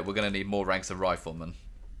without it, we're going to need more ranks of riflemen.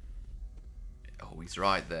 Oh, he's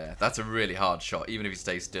right there. That's a really hard shot, even if he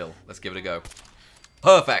stays still. Let's give it a go.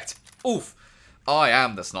 Perfect! Oof! I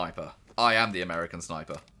am the sniper. I am the American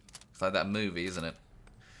sniper. It's like that movie, isn't it?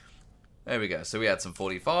 There we go. So we had some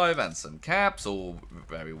 45 and some caps, all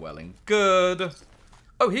very well and good.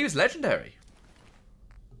 Oh, he was legendary.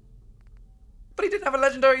 But he didn't have a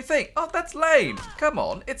legendary thing. Oh, that's lame. Come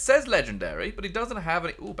on. It says legendary, but he doesn't have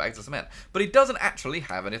any... Ooh, bags of cement. But he doesn't actually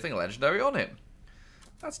have anything legendary on him.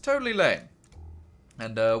 That's totally lame.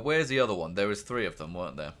 And where's the other one? There was 3 of them,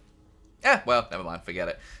 weren't there? Yeah, well, never mind. Forget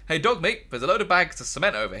it. Hey, dog meat, there's a load of bags of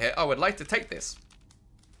cement over here. I would like to take this.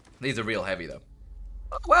 These are real heavy, though.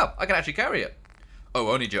 Oh, wow, I can actually carry it. Oh,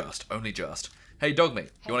 only just. Only just. Hey, dog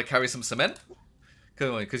meat, you want to carry some cement?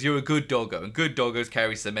 Come on, because you're a good doggo, and good doggos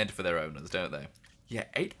carry cement for their owners, don't they? Yeah,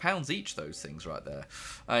 £8 each, those things right there.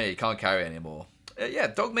 Oh, yeah, you can't carry anymore. Yeah,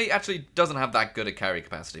 dog meat actually doesn't have that good a carry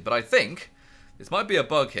capacity, but I think this might be a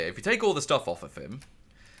bug here. If you take all the stuff off of him,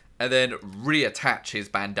 and then reattach his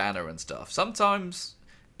bandana and stuff, sometimes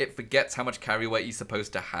it forgets how much carry weight he's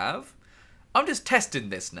supposed to have. I'm just testing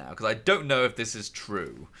this now, because I don't know if this is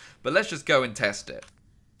true. But let's just go and test it.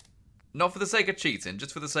 Not for the sake of cheating,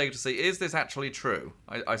 just for the sake to see, is this actually true?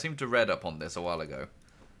 I seem to read up on this a while ago.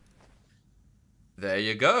 There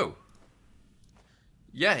you go.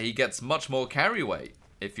 Yeah, he gets much more carry weight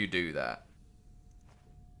if you do that.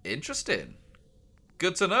 Interesting.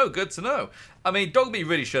 Good to know, good to know. I mean, dog meat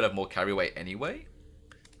really should have more carry weight anyway.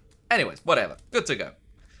 Anyways, whatever. Good to go.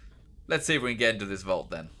 Let's see if we can get into this vault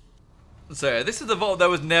then. So, this is the vault that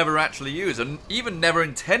was never actually used, and even never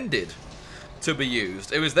intended to be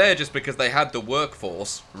used. It was there just because they had the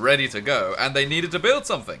workforce ready to go, and they needed to build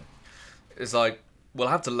something. It's like, we'll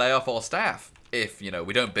have to lay off our staff if, you know,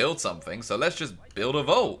 we don't build something, so let's just build a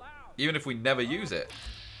vault, even if we never use it.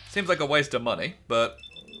 Seems like a waste of money, but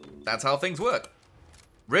that's how things work.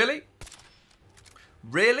 Really?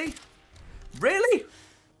 Really? Really?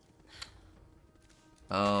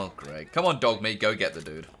 Oh, great. Come on, dog meat, go get the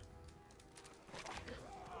dude.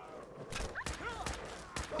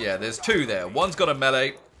 Yeah, there's 2 there. One's got a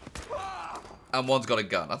melee, and one's got a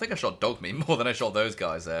gun. I think I shot dog meat more than I shot those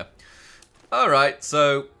guys there. Alright,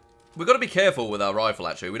 so we've got to be careful with our rifle,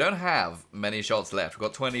 actually. We don't have many shots left. We've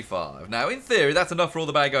got 25. Now, in theory, that's enough for all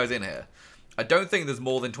the bad guys in here. I don't think there's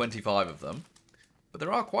more than 25 of them, but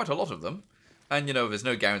there are quite a lot of them. And, you know, there's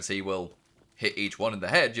no guarantee we'll hit each one in the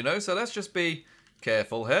head, you know, so let's just be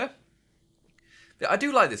careful here. I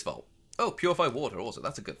do like this vault. Oh, purified water also.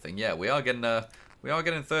 That's a good thing. Yeah, we are getting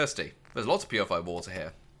thirsty. There's lots of purified water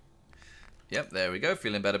here. Yep, there we go.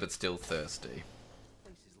 Feeling better, but still thirsty.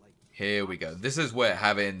 Here we go. This is where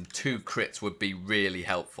having 2 crits would be really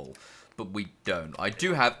helpful, but we don't. I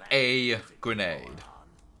do have a grenade.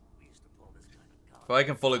 If I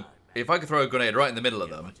can throw a grenade right in the middle of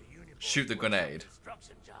them, shoot the grenade.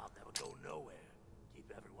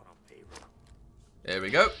 There we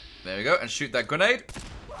go. There we go. And shoot that grenade.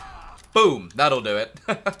 Boom. That'll do it.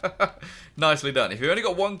 Nicely done. If you've only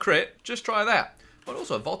got 1 crit, just try that. But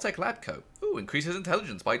also a Vault-Tec lab coat. Ooh, increases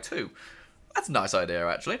intelligence by 2. That's a nice idea,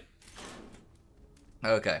 actually.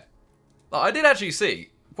 Okay. Well, I did actually see,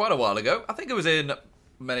 quite a while ago, I think it was in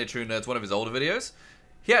Many True Nerds, one of his older videos,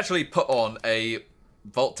 he actually put on a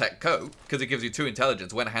Vault-Tec coat, because it gives you 2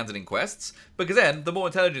 intelligence when handling quests, because then, the more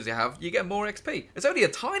intelligence you have, you get more XP. It's only a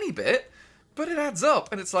tiny bit, but it adds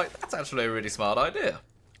up, and it's like, that's actually a really smart idea.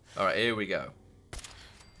 Alright, here we go.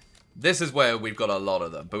 This is where we've got a lot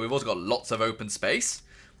of them, but we've also got lots of open space.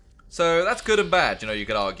 So that's good and bad, you know, you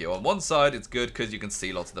could argue. On one side, it's good because you can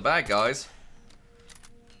see lots of the bad guys.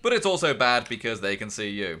 But it's also bad because they can see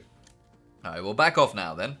you. Alright, we'll back off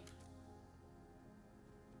now then.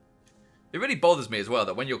 It really bothers me as well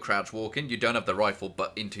that when you're crouch walking, you don't have the rifle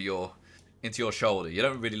butt into your shoulder. You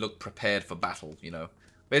don't really look prepared for battle, you know.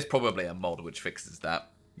 There's probably a mod which fixes that.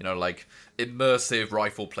 You know, like immersive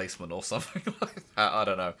rifle placement or something like that. I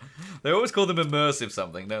don't know. They always call them immersive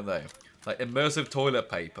something, don't they? Like immersive toilet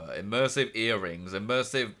paper, immersive earrings,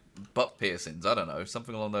 immersive butt piercings. I don't know.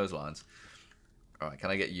 Something along those lines. Alright, can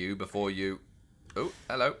I get you before you... Oh,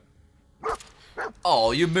 hello.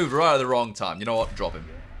 Oh, you moved right at the wrong time. You know what? Drop him.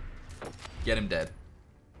 Get him dead.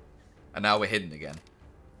 And now we're hidden again.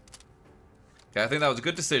 Okay, I think that was a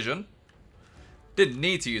good decision. Didn't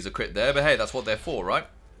need to use a crit there, but hey, that's what they're for, right?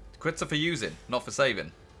 Crits are for using, not for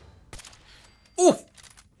saving. Oof!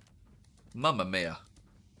 Mamma mia.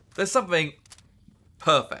 There's something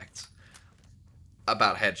perfect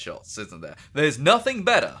about headshots, isn't there? There's nothing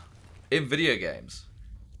better in video games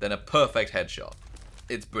than a perfect headshot.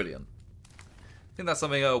 It's brilliant. I think that's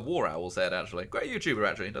something War Owl said, actually. Great YouTuber,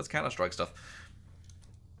 actually. Does Counter-Strike stuff.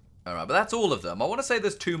 Alright, but that's all of them. I want to say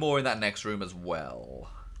there's 2 more in that next room as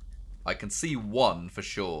well. I can see 1 for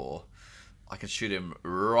sure. I can shoot him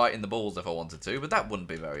right in the balls if I wanted to, but that wouldn't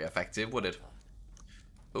be very effective, would it?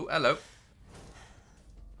 Oh, hello.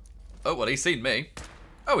 Oh, well, he's seen me.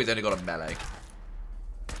 Oh, he's only got a melee.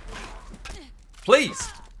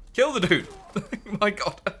 Please, kill the dude. My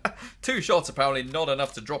god. 2 shots apparently not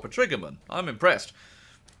enough to drop a triggerman. I'm impressed.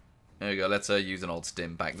 There we go. Let's use an old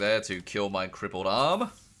stim back there to cure my crippled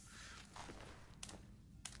arm.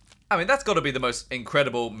 I mean, that's got to be the most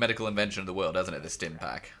incredible medical invention in the world, hasn't it, this stim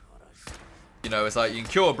pack? You know, it's like you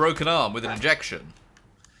can cure a broken arm with an injection.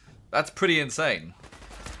 That's pretty insane.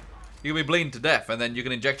 You can be bleeding to death, and then you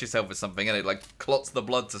can inject yourself with something, and it, like, clots the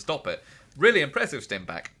blood to stop it. Really impressive stim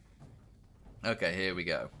pack. Okay, here we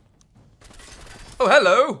go. Oh,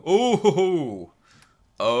 hello! Ooh!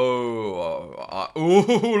 Oh,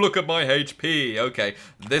 ooh, look at my HP. Okay,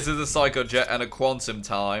 this is a Psycho Jet and a Quantum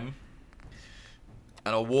Time.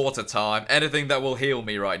 And a water time. Anything that will heal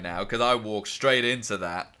me right now, because I walked straight into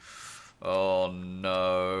that. Oh,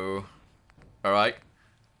 no. Alright.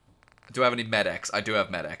 Do I have any Med-X? I do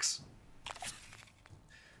have Med-X.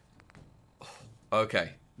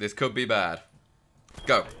 Okay. This could be bad.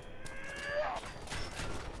 Go.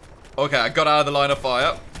 Okay, I got out of the line of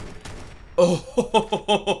fire.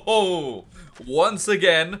 Oh, once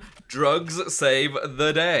again, drugs save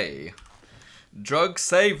the day. Drugs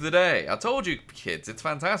save the day. I told you, kids, it's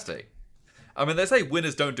fantastic. I mean, they say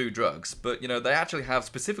winners don't do drugs, but, you know, they actually have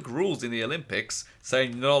specific rules in the Olympics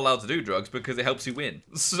saying you're not allowed to do drugs because it helps you win.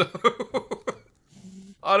 So,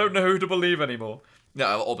 I don't know who to believe anymore.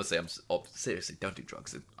 No, obviously, seriously, don't do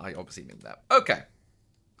drugs. I obviously mean that. Okay.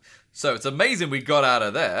 So, it's amazing we got out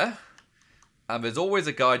of there. And there's always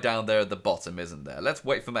a guy down there at the bottom, isn't there? Let's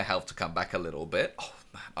wait for my health to come back a little bit. Oh,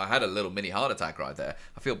 man, I had a little mini heart attack right there.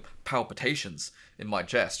 I feel palpitations in my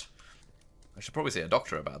chest. I should probably see a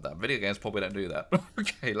doctor about that. Video games probably don't do that.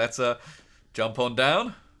 Okay, let's jump on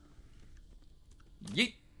down.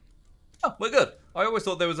 Yeet. Oh, we're good. I always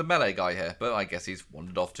thought there was a melee guy here, but I guess he's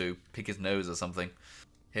wandered off to pick his nose or something.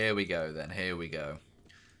 Here we go, then. Here we go.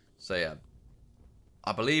 So, yeah.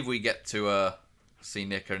 I believe we get to see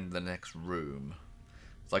Nick in the next room.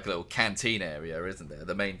 It's like a little canteen area, isn't there?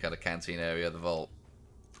 The main kind of canteen area of the vault.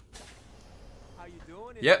 How you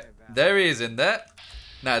doing? Yep, there he is in there.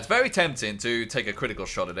 Now, it's very tempting to take a critical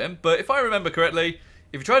shot at him, but if I remember correctly,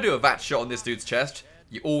 if you try to do a VAT shot on this dude's chest,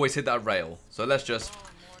 you always hit that rail. So let's just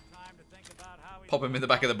Pop him in the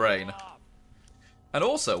back of the brain. And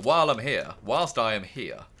also, whilst I am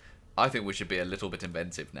here, I think we should be a little bit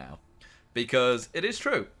inventive now. Because it is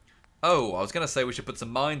true. Oh, I was going to say we should put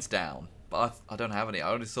some mines down. But I don't have any.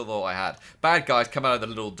 I only saw what I had. Bad guys come out of the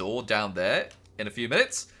little door down there in a few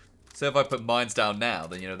minutes. So if I put mines down now,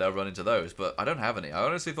 then, you know, they'll run into those. But I don't have any. I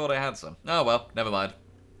honestly thought I had some. Oh, well, never mind.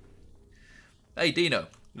 Hey, Dino.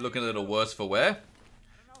 You're looking a little worse for wear.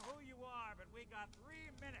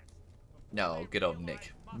 No, good old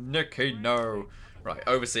Nick. Nicky, no. Right,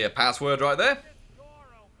 overseer password right there.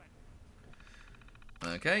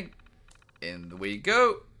 Okay. In we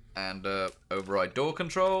go. And override door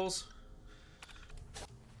controls.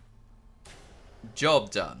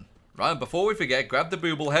 Job done. Right, and before we forget, grab the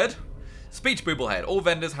booblehead. Speech booblehead. All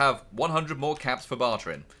vendors have 100 more caps for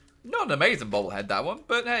bartering. Not an amazing bobblehead, that one,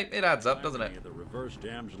 but hey, it adds up, doesn't it? The reverse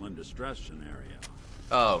damsel in distress scenario.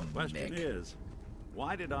 Oh, Question Nick. is,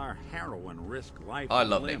 why did our heroine risk life? I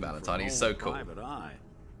love Nick Valentine. He's so cool.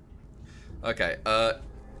 Okay,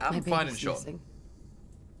 I'm finding Sean. Missing.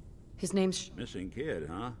 His name's... Missing kid,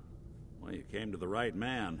 huh? Well, you came to the right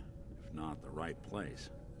man, if not the right place.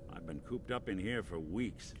 I've been cooped up in here for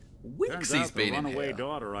weeks. Weeks he's been in here. The runaway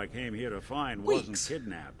daughter I came here to find wasn't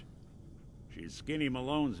kidnapped. She's Skinny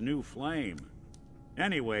Malone's new flame.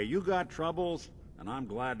 Anyway, you got troubles, and I'm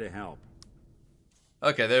glad to help.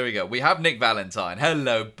 Okay, there we go. We have Nick Valentine.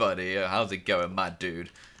 Hello, buddy. How's it going, my dude?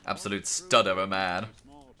 Absolute stud of a man.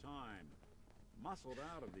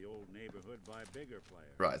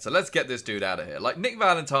 Right, so let's get this dude out of here. Like, Nick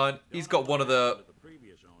Valentine, he's got one of the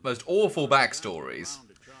most awful backstories,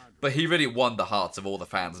 but he really won the hearts of all the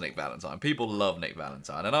fans of Nick Valentine. People love Nick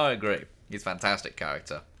Valentine, and I agree. He's a fantastic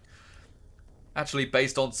character. Actually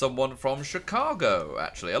based on someone from Chicago,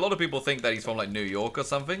 actually. A lot of people think that he's from, like, New York or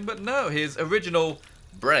something, but no, his original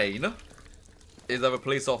brain is of a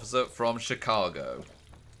police officer from Chicago.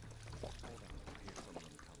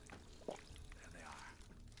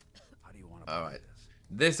 Alright.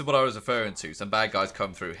 This is what I was referring to. Some bad guys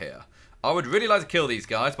come through here. I would really like to kill these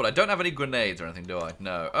guys, but I don't have any grenades or anything, do I?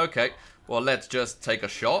 No. Okay. Well, let's just take a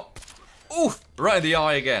shot. Oof! Right in the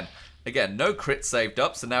eye again. Again, no crit saved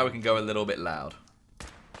up, so now we can go a little bit loud.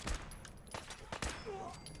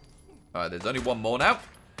 Alright, there's only one more now.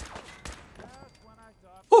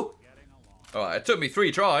 Whew! Alright, it took me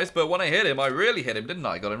 3 tries, but when I hit him, I really hit him, didn't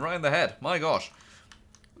I? Got him right in the head. My gosh.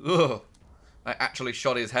 Ugh. I actually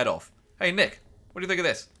shot his head off. Hey, Nick, what do you think of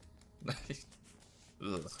this?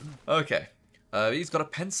 Okay. He's got a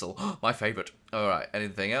pencil. My favorite. Alright,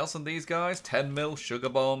 anything else on these guys? 10 mil, sugar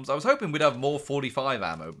bombs. I was hoping we'd have more 45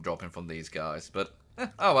 ammo dropping from these guys, but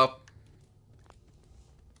oh well.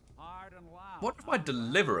 What if my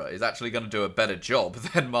deliverer is actually going to do a better job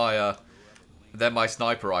than my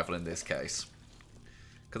sniper rifle in this case?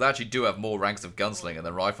 Because I actually do have more ranks of gunslinger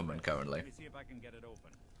than rifleman currently.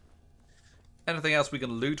 Anything else we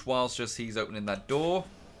can loot whilst just he's opening that door?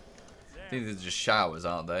 I think these are just showers,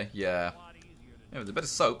 aren't they? Yeah. There's a bit of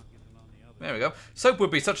soap. There we go. Soap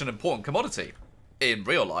would be such an important commodity in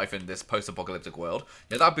real life in this post-apocalyptic world.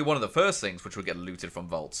 Yeah, that'd be one of the first things which would get looted from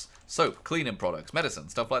vaults. Soap, cleaning products, medicine,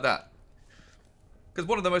 stuff like that. Because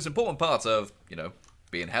one of the most important parts of, you know,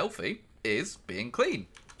 being healthy is being clean.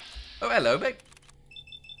 Oh, hello, mate.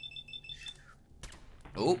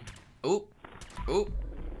 Oh, oh, oh.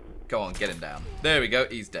 Go on, get him down. There we go,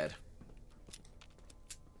 he's dead.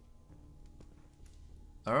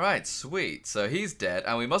 Alright, sweet. So he's dead,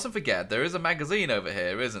 and we mustn't forget, there is a magazine over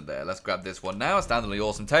here, isn't there? Let's grab this one now. Astoundingly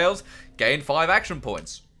Awesome Tales. Gain 5 action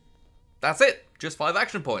points. That's it. Just 5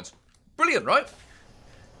 action points. Brilliant, right?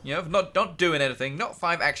 You know, not doing anything. Not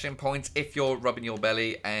 5 action points if you're rubbing your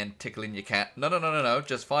belly and tickling your cat. No.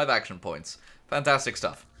 Just 5 action points. Fantastic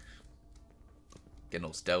stuff. Getting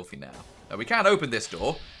all stealthy now. Now, we can't open this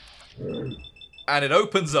door. And it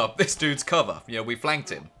opens up this dude's cover. You know, we flanked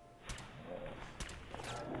him.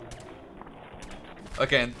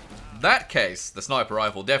 Okay, in that case, the sniper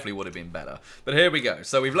rifle definitely would have been better. But here we go.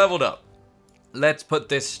 So we've leveled up. Let's put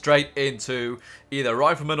this straight into either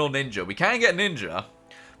rifleman or ninja. We can get ninja,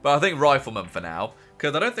 but I think rifleman for now.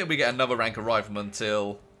 Because I don't think we get another rank of rifleman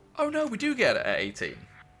till... Oh no, we do get it at 18.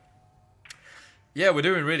 Yeah, we're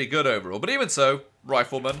doing really good overall. But even so,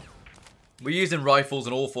 rifleman. We're using rifles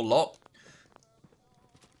an awful lot.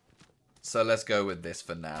 So let's go with this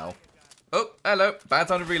for now. Oh, hello. Bad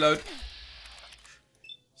time to reload.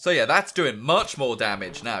 So yeah, that's doing much more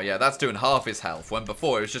damage now. Yeah, that's doing half his health, when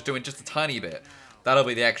before it was just doing just a tiny bit. That'll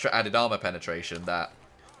be the extra added armor penetration that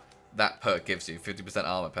perk gives you. 50%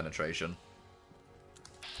 armor penetration.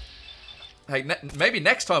 Hey, maybe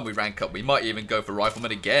next time we rank up, we might even go for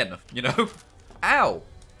rifleman again, you know? Ow!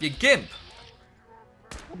 You gimp!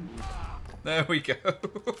 There we go.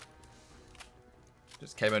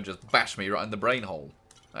 Just came and just bashed me right in the brain hole.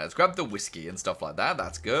 Let's grab the whiskey and stuff like that.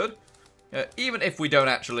 That's good. Even if we don't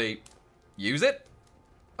actually use it.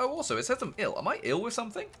 Oh, also, it says I'm ill. Am I ill with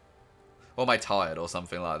something? Or am I tired or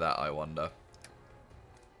something like that, I wonder?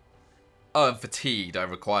 Oh, I'm fatigued. I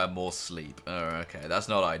require more sleep. Oh, okay, that's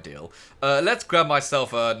not ideal. Let's grab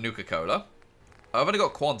myself a Nuka-Cola. I've only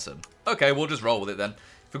got Quantum. Okay, we'll just roll with it then.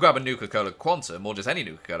 If we grab a Nuka-Cola Quantum, or just any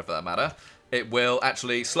Nuka-Cola for that matter, it will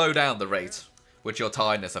actually slow down the rate which your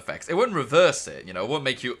tiredness affects. It won't reverse it, you know, it won't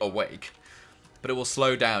make you awake. But it will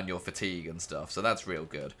slow down your fatigue and stuff, so that's real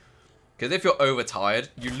good. Because if you're overtired,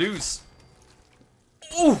 you lose...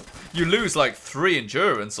 Ooh! You lose like 3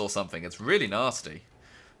 endurance or something. It's really nasty.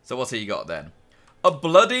 So what's he got then? A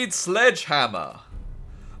bloodied sledgehammer.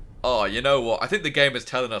 Oh, you know what? I think the game is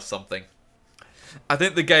telling us something. I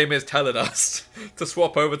think the game is telling us to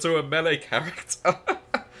swap over to a melee character.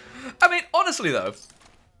 I mean, honestly though,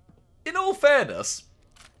 in all fairness,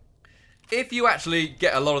 if you actually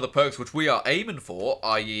get a lot of the perks which we are aiming for,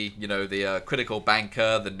 i.e., you know, the critical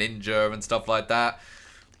banker, the ninja and stuff like that,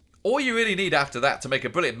 all you really need after that to make a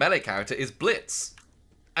brilliant melee character is Blitz.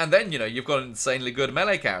 And then, you know, you've got an insanely good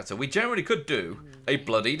melee character. We generally could do a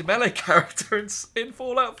bloodied melee character in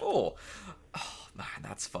Fallout 4. Oh, man,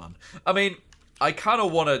 that's fun. I mean, I kind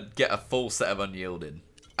of want to get a full set of Unyielding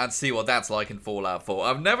and see what that's like in Fallout 4.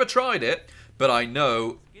 I've never tried it, but I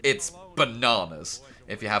know it's bananas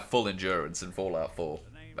if you have full endurance in Fallout 4.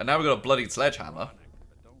 And now we've got a bloodied sledgehammer.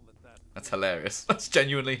 That's hilarious. That's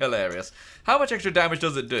genuinely hilarious. How much extra damage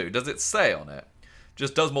does it do? Does it say on it?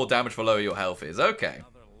 Just does more damage for lower your health is. Okay.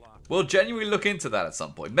 We'll genuinely look into that at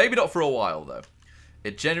some point. Maybe not for a while, though.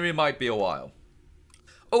 It genuinely might be a while.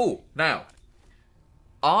 Oh, now.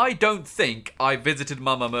 I don't think I visited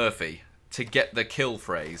Mama Murphy to get the kill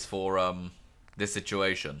phrase for this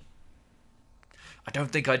situation. I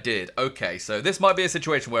don't think I did. Okay, so this might be a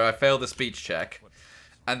situation where I fail the speech check,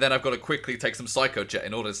 and then I've got to quickly take some Psycho Jet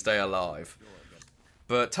in order to stay alive.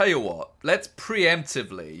 But tell you what, let's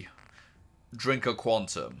preemptively drink a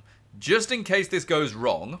Quantum, just in case this goes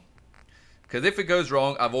wrong. Because if it goes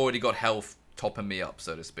wrong, I've already got health topping me up,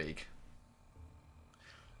 so to speak.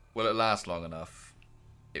 Will it last long enough?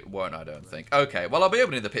 It won't, I don't think. Okay, well, I'll be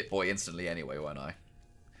opening the Pip-Boy instantly anyway, won't I?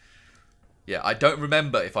 Yeah, I don't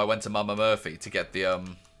remember if I went to Mama Murphy to get the,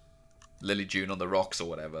 Lily June on the rocks or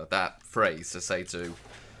whatever. That phrase to say to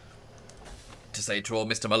old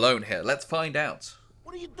Mr. Malone here. Let's find out.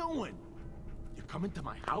 What are you doing? You come into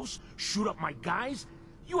my house, shoot up my guys?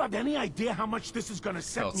 You have any idea how much this is gonna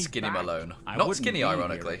set Not me Skinny back? Malone. I Not wouldn't Skinny, be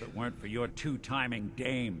ironically. here if it weren't for your two-timing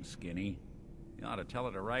dame, Skinny. You ought to tell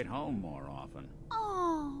her to write home more often.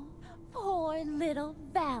 Oh, poor little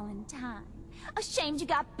Valentine. Ashamed you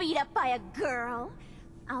got beat up by a girl?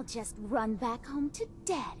 I'll just run back home to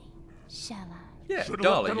Daddy, shall I? Yeah, Should've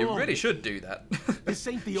darling, left it you alone. really should do that. This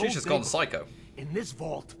ain't the She's old just gone neighborhood. psycho. In this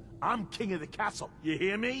vault, I'm king of the castle. You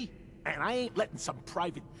hear me? And I ain't letting some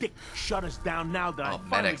private dick shut us down now that I finally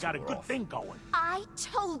Medics got a were good off. thing going. I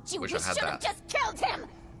told you Wish you I had should have that. just killed him!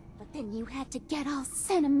 But then you had to get all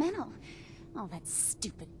sentimental. All that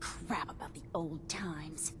stupid crap about the old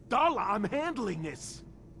times. Darla, I'm handling this.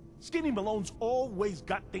 Skinny Malone's always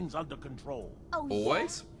got things under control. Oh,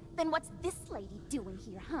 Always? yeah? Then what's this lady doing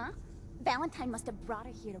here, huh? Valentine must have brought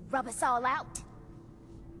her here to rub us all out.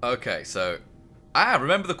 Okay, so... Ah,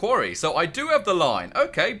 remember the quarry. So I do have the line.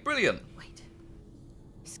 Okay, brilliant. Wait.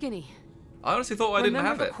 Skinny. I honestly thought I didn't have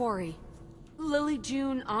Remember it. the quarry. Lily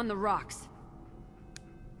June on the rocks.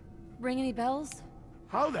 Ring any bells?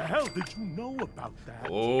 How the hell did you know about that?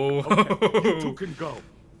 Oh. Okay, you two can go.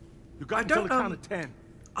 You got I until don't the know- count of 10.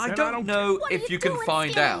 I Then don't know What are if you you can doing,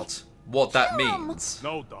 find Skinny? out what that Kill 'em. means.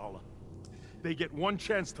 No, Darla. They get one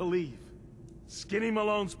chance to leave. Skinny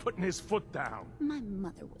Malone's putting his foot down. My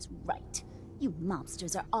mother was right. You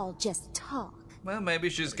mobsters are all just talk. Well, maybe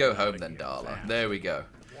you should just go home then, Darla. There we go.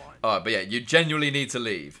 Alright, but yeah, you genuinely need to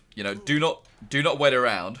leave. You know, do not wait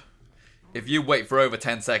around. If you wait for over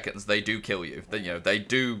 10 seconds, they do kill you. They, you know, they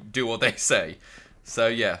do what they say. So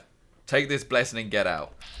yeah, take this blessing and get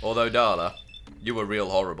out. Although, Darla, you were real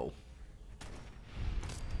horrible.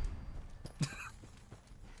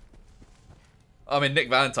 I mean, Nick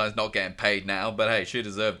Valentine's not getting paid now, but hey, she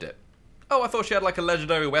deserved it. Oh, I thought she had like a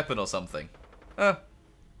legendary weapon or something. There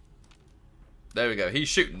we go. He's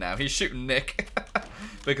shooting now. He's shooting Nick.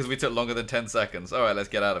 Because we took longer than 10 seconds. Alright, let's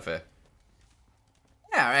get out of here.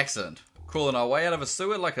 Yeah, excellent. Crawling our way out of a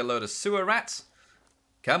sewer like a load of sewer rats.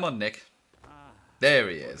 Come on, Nick. There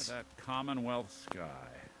he is. That Commonwealth sky.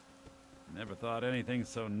 Never thought anything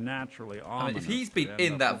so naturally ominous. if he's been could end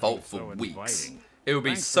in up that looking vault for so weeks, inviting. It would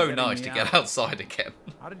be Thanks for so getting nice me to get out. outside again.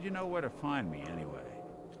 How did you know where to find me, anyway?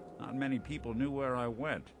 Not many people knew where I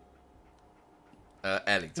went.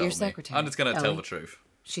 Ellie told Your me. secretary, I'm just going to tell Ellie. the truth.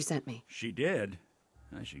 She sent me. She did?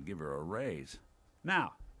 I should give her a raise.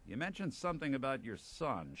 Now, you mentioned something about your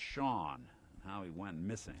son, Sean, and how he went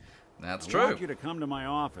missing. That's I true. want you to come to my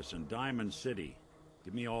office in Diamond City.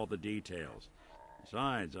 Give me all the details.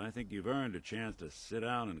 Besides, I think you've earned a chance to sit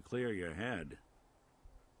down and clear your head.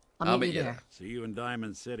 I'll meet you there. See you in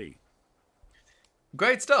Diamond City.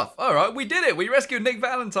 Great stuff. All right, we did it. We rescued Nick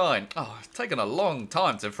Valentine. Oh, it's taken a long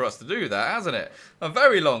time for us to do that, hasn't it? A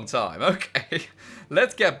very long time. Okay,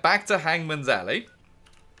 let's get back to Hangman's Alley.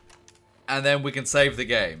 And then we can save the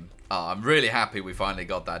game. Oh, I'm really happy we finally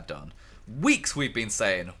got that done. Weeks we've been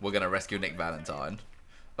saying we're going to rescue Nick Valentine.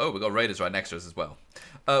 Oh, we got raiders right next to us as well.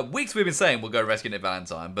 Weeks we've been saying we'll go rescue Nick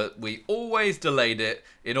Valentine, but we always delayed it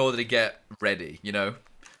in order to get ready, you know?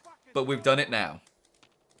 But we've done it now.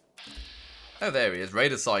 Oh, there he is.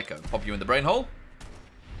 Raider Psycho. Pop you in the brain hole.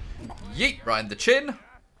 Yeet. Right in the chin.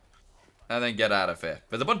 And then get out of here.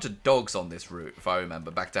 There's a bunch of dogs on this route, if I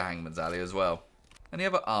remember. Back to Hangman's Alley as well. Any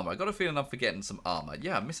other armor? I got a feeling I'm forgetting some armor.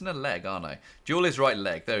 Yeah, I'm missing a leg, aren't I? Duel is right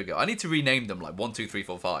leg. There we go. I need to rename them like 1, 2, 3,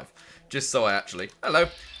 4, 5. Just so I actually... Hello.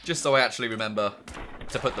 Just so I actually remember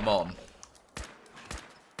to put them on.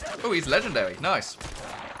 Oh, he's legendary. Nice.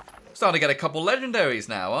 Starting to get a couple legendaries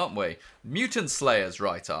now, aren't we? Mutant Slayer's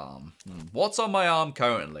right arm. What's on my arm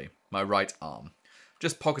currently? My right arm.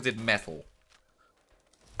 Just pocketed metal.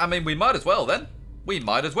 I mean, we might as well then. We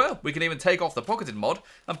might as well. We can even take off the pocketed mod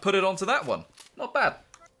and put it onto that one. Not bad.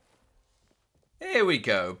 Here we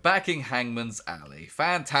go. Back in Hangman's Alley.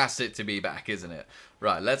 Fantastic to be back, isn't it?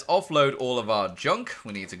 Right, let's offload all of our junk.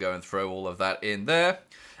 We need to go and throw all of that in there.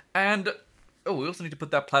 And... oh, we also need to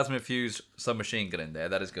put that plasma-infused submachine gun in there.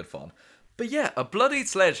 That is good fun. But yeah, a bloodied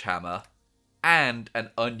sledgehammer and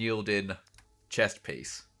an unyielding chest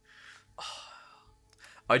piece.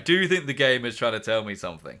 I do think the game is trying to tell me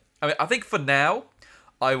something. I mean, I think for now,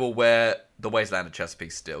 I will wear the Wastelander chest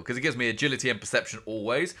piece still, because it gives me agility and perception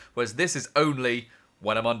always, whereas this is only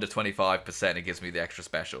when I'm under 25%, it gives me the extra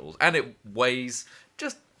specials. And it weighs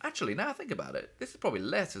just... actually, now I think about it, this is probably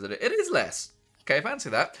less, isn't it? It is less. Okay,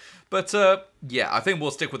 fancy that. But, yeah, I think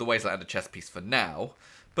we'll stick with the Wastelander chest piece for now.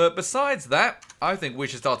 But besides that, I think we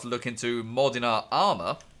should start to look into modding our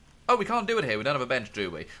armor. Oh, we can't do it here. We don't have a bench,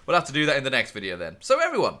 do we? We'll have to do that in the next video then. So,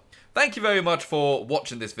 everyone, thank you very much for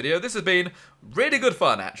watching this video. This has been really good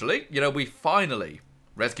fun, actually. You know, we finally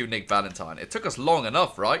rescued Nick Valentine. It took us long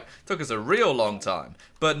enough, right? It took us a real long time.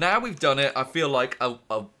 But now we've done it, I feel like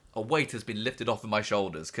a weight has been lifted off of my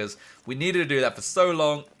shoulders, because we needed to do that for so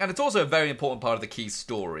long, and it's also a very important part of the key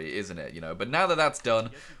story, isn't it? You know, but now that that's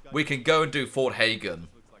done, we can go and do Fort Hagen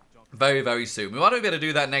very, very soon. We might not be able to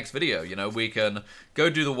do that next video, you know, we can go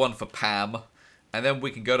do the one for Pam, and then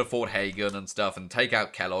we can go to Fort Hagen and stuff, and take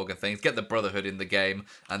out Kellogg and things, get the Brotherhood in the game,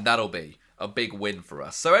 and that'll be a big win for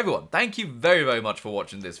us. So everyone, thank you very, very much for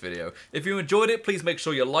watching this video. If you enjoyed it, please make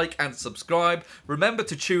sure you like and subscribe. Remember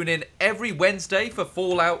to tune in every Wednesday for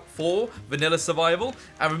Fallout 4 Vanilla Survival.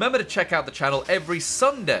 And remember to check out the channel every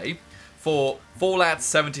Sunday for Fallout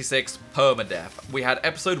 76 Permadeath. We had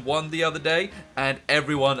episode 1 the other day, and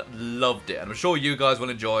everyone loved it. And I'm sure you guys will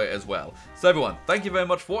enjoy it as well. So everyone, thank you very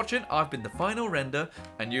much for watching. I've been the final render,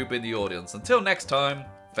 and you've been the audience. Until next time,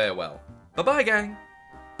 farewell. Bye-bye, gang.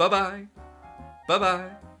 Bye-bye. Bye-bye.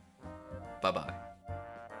 Bye-bye.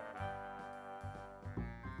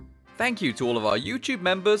 Thank you to all of our YouTube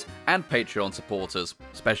members and Patreon supporters.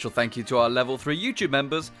 Special thank you to our level 3 YouTube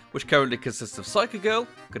members, which currently consists of PsykerGirl,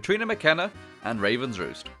 Katrina McKenna, and Raven's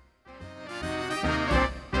Roost.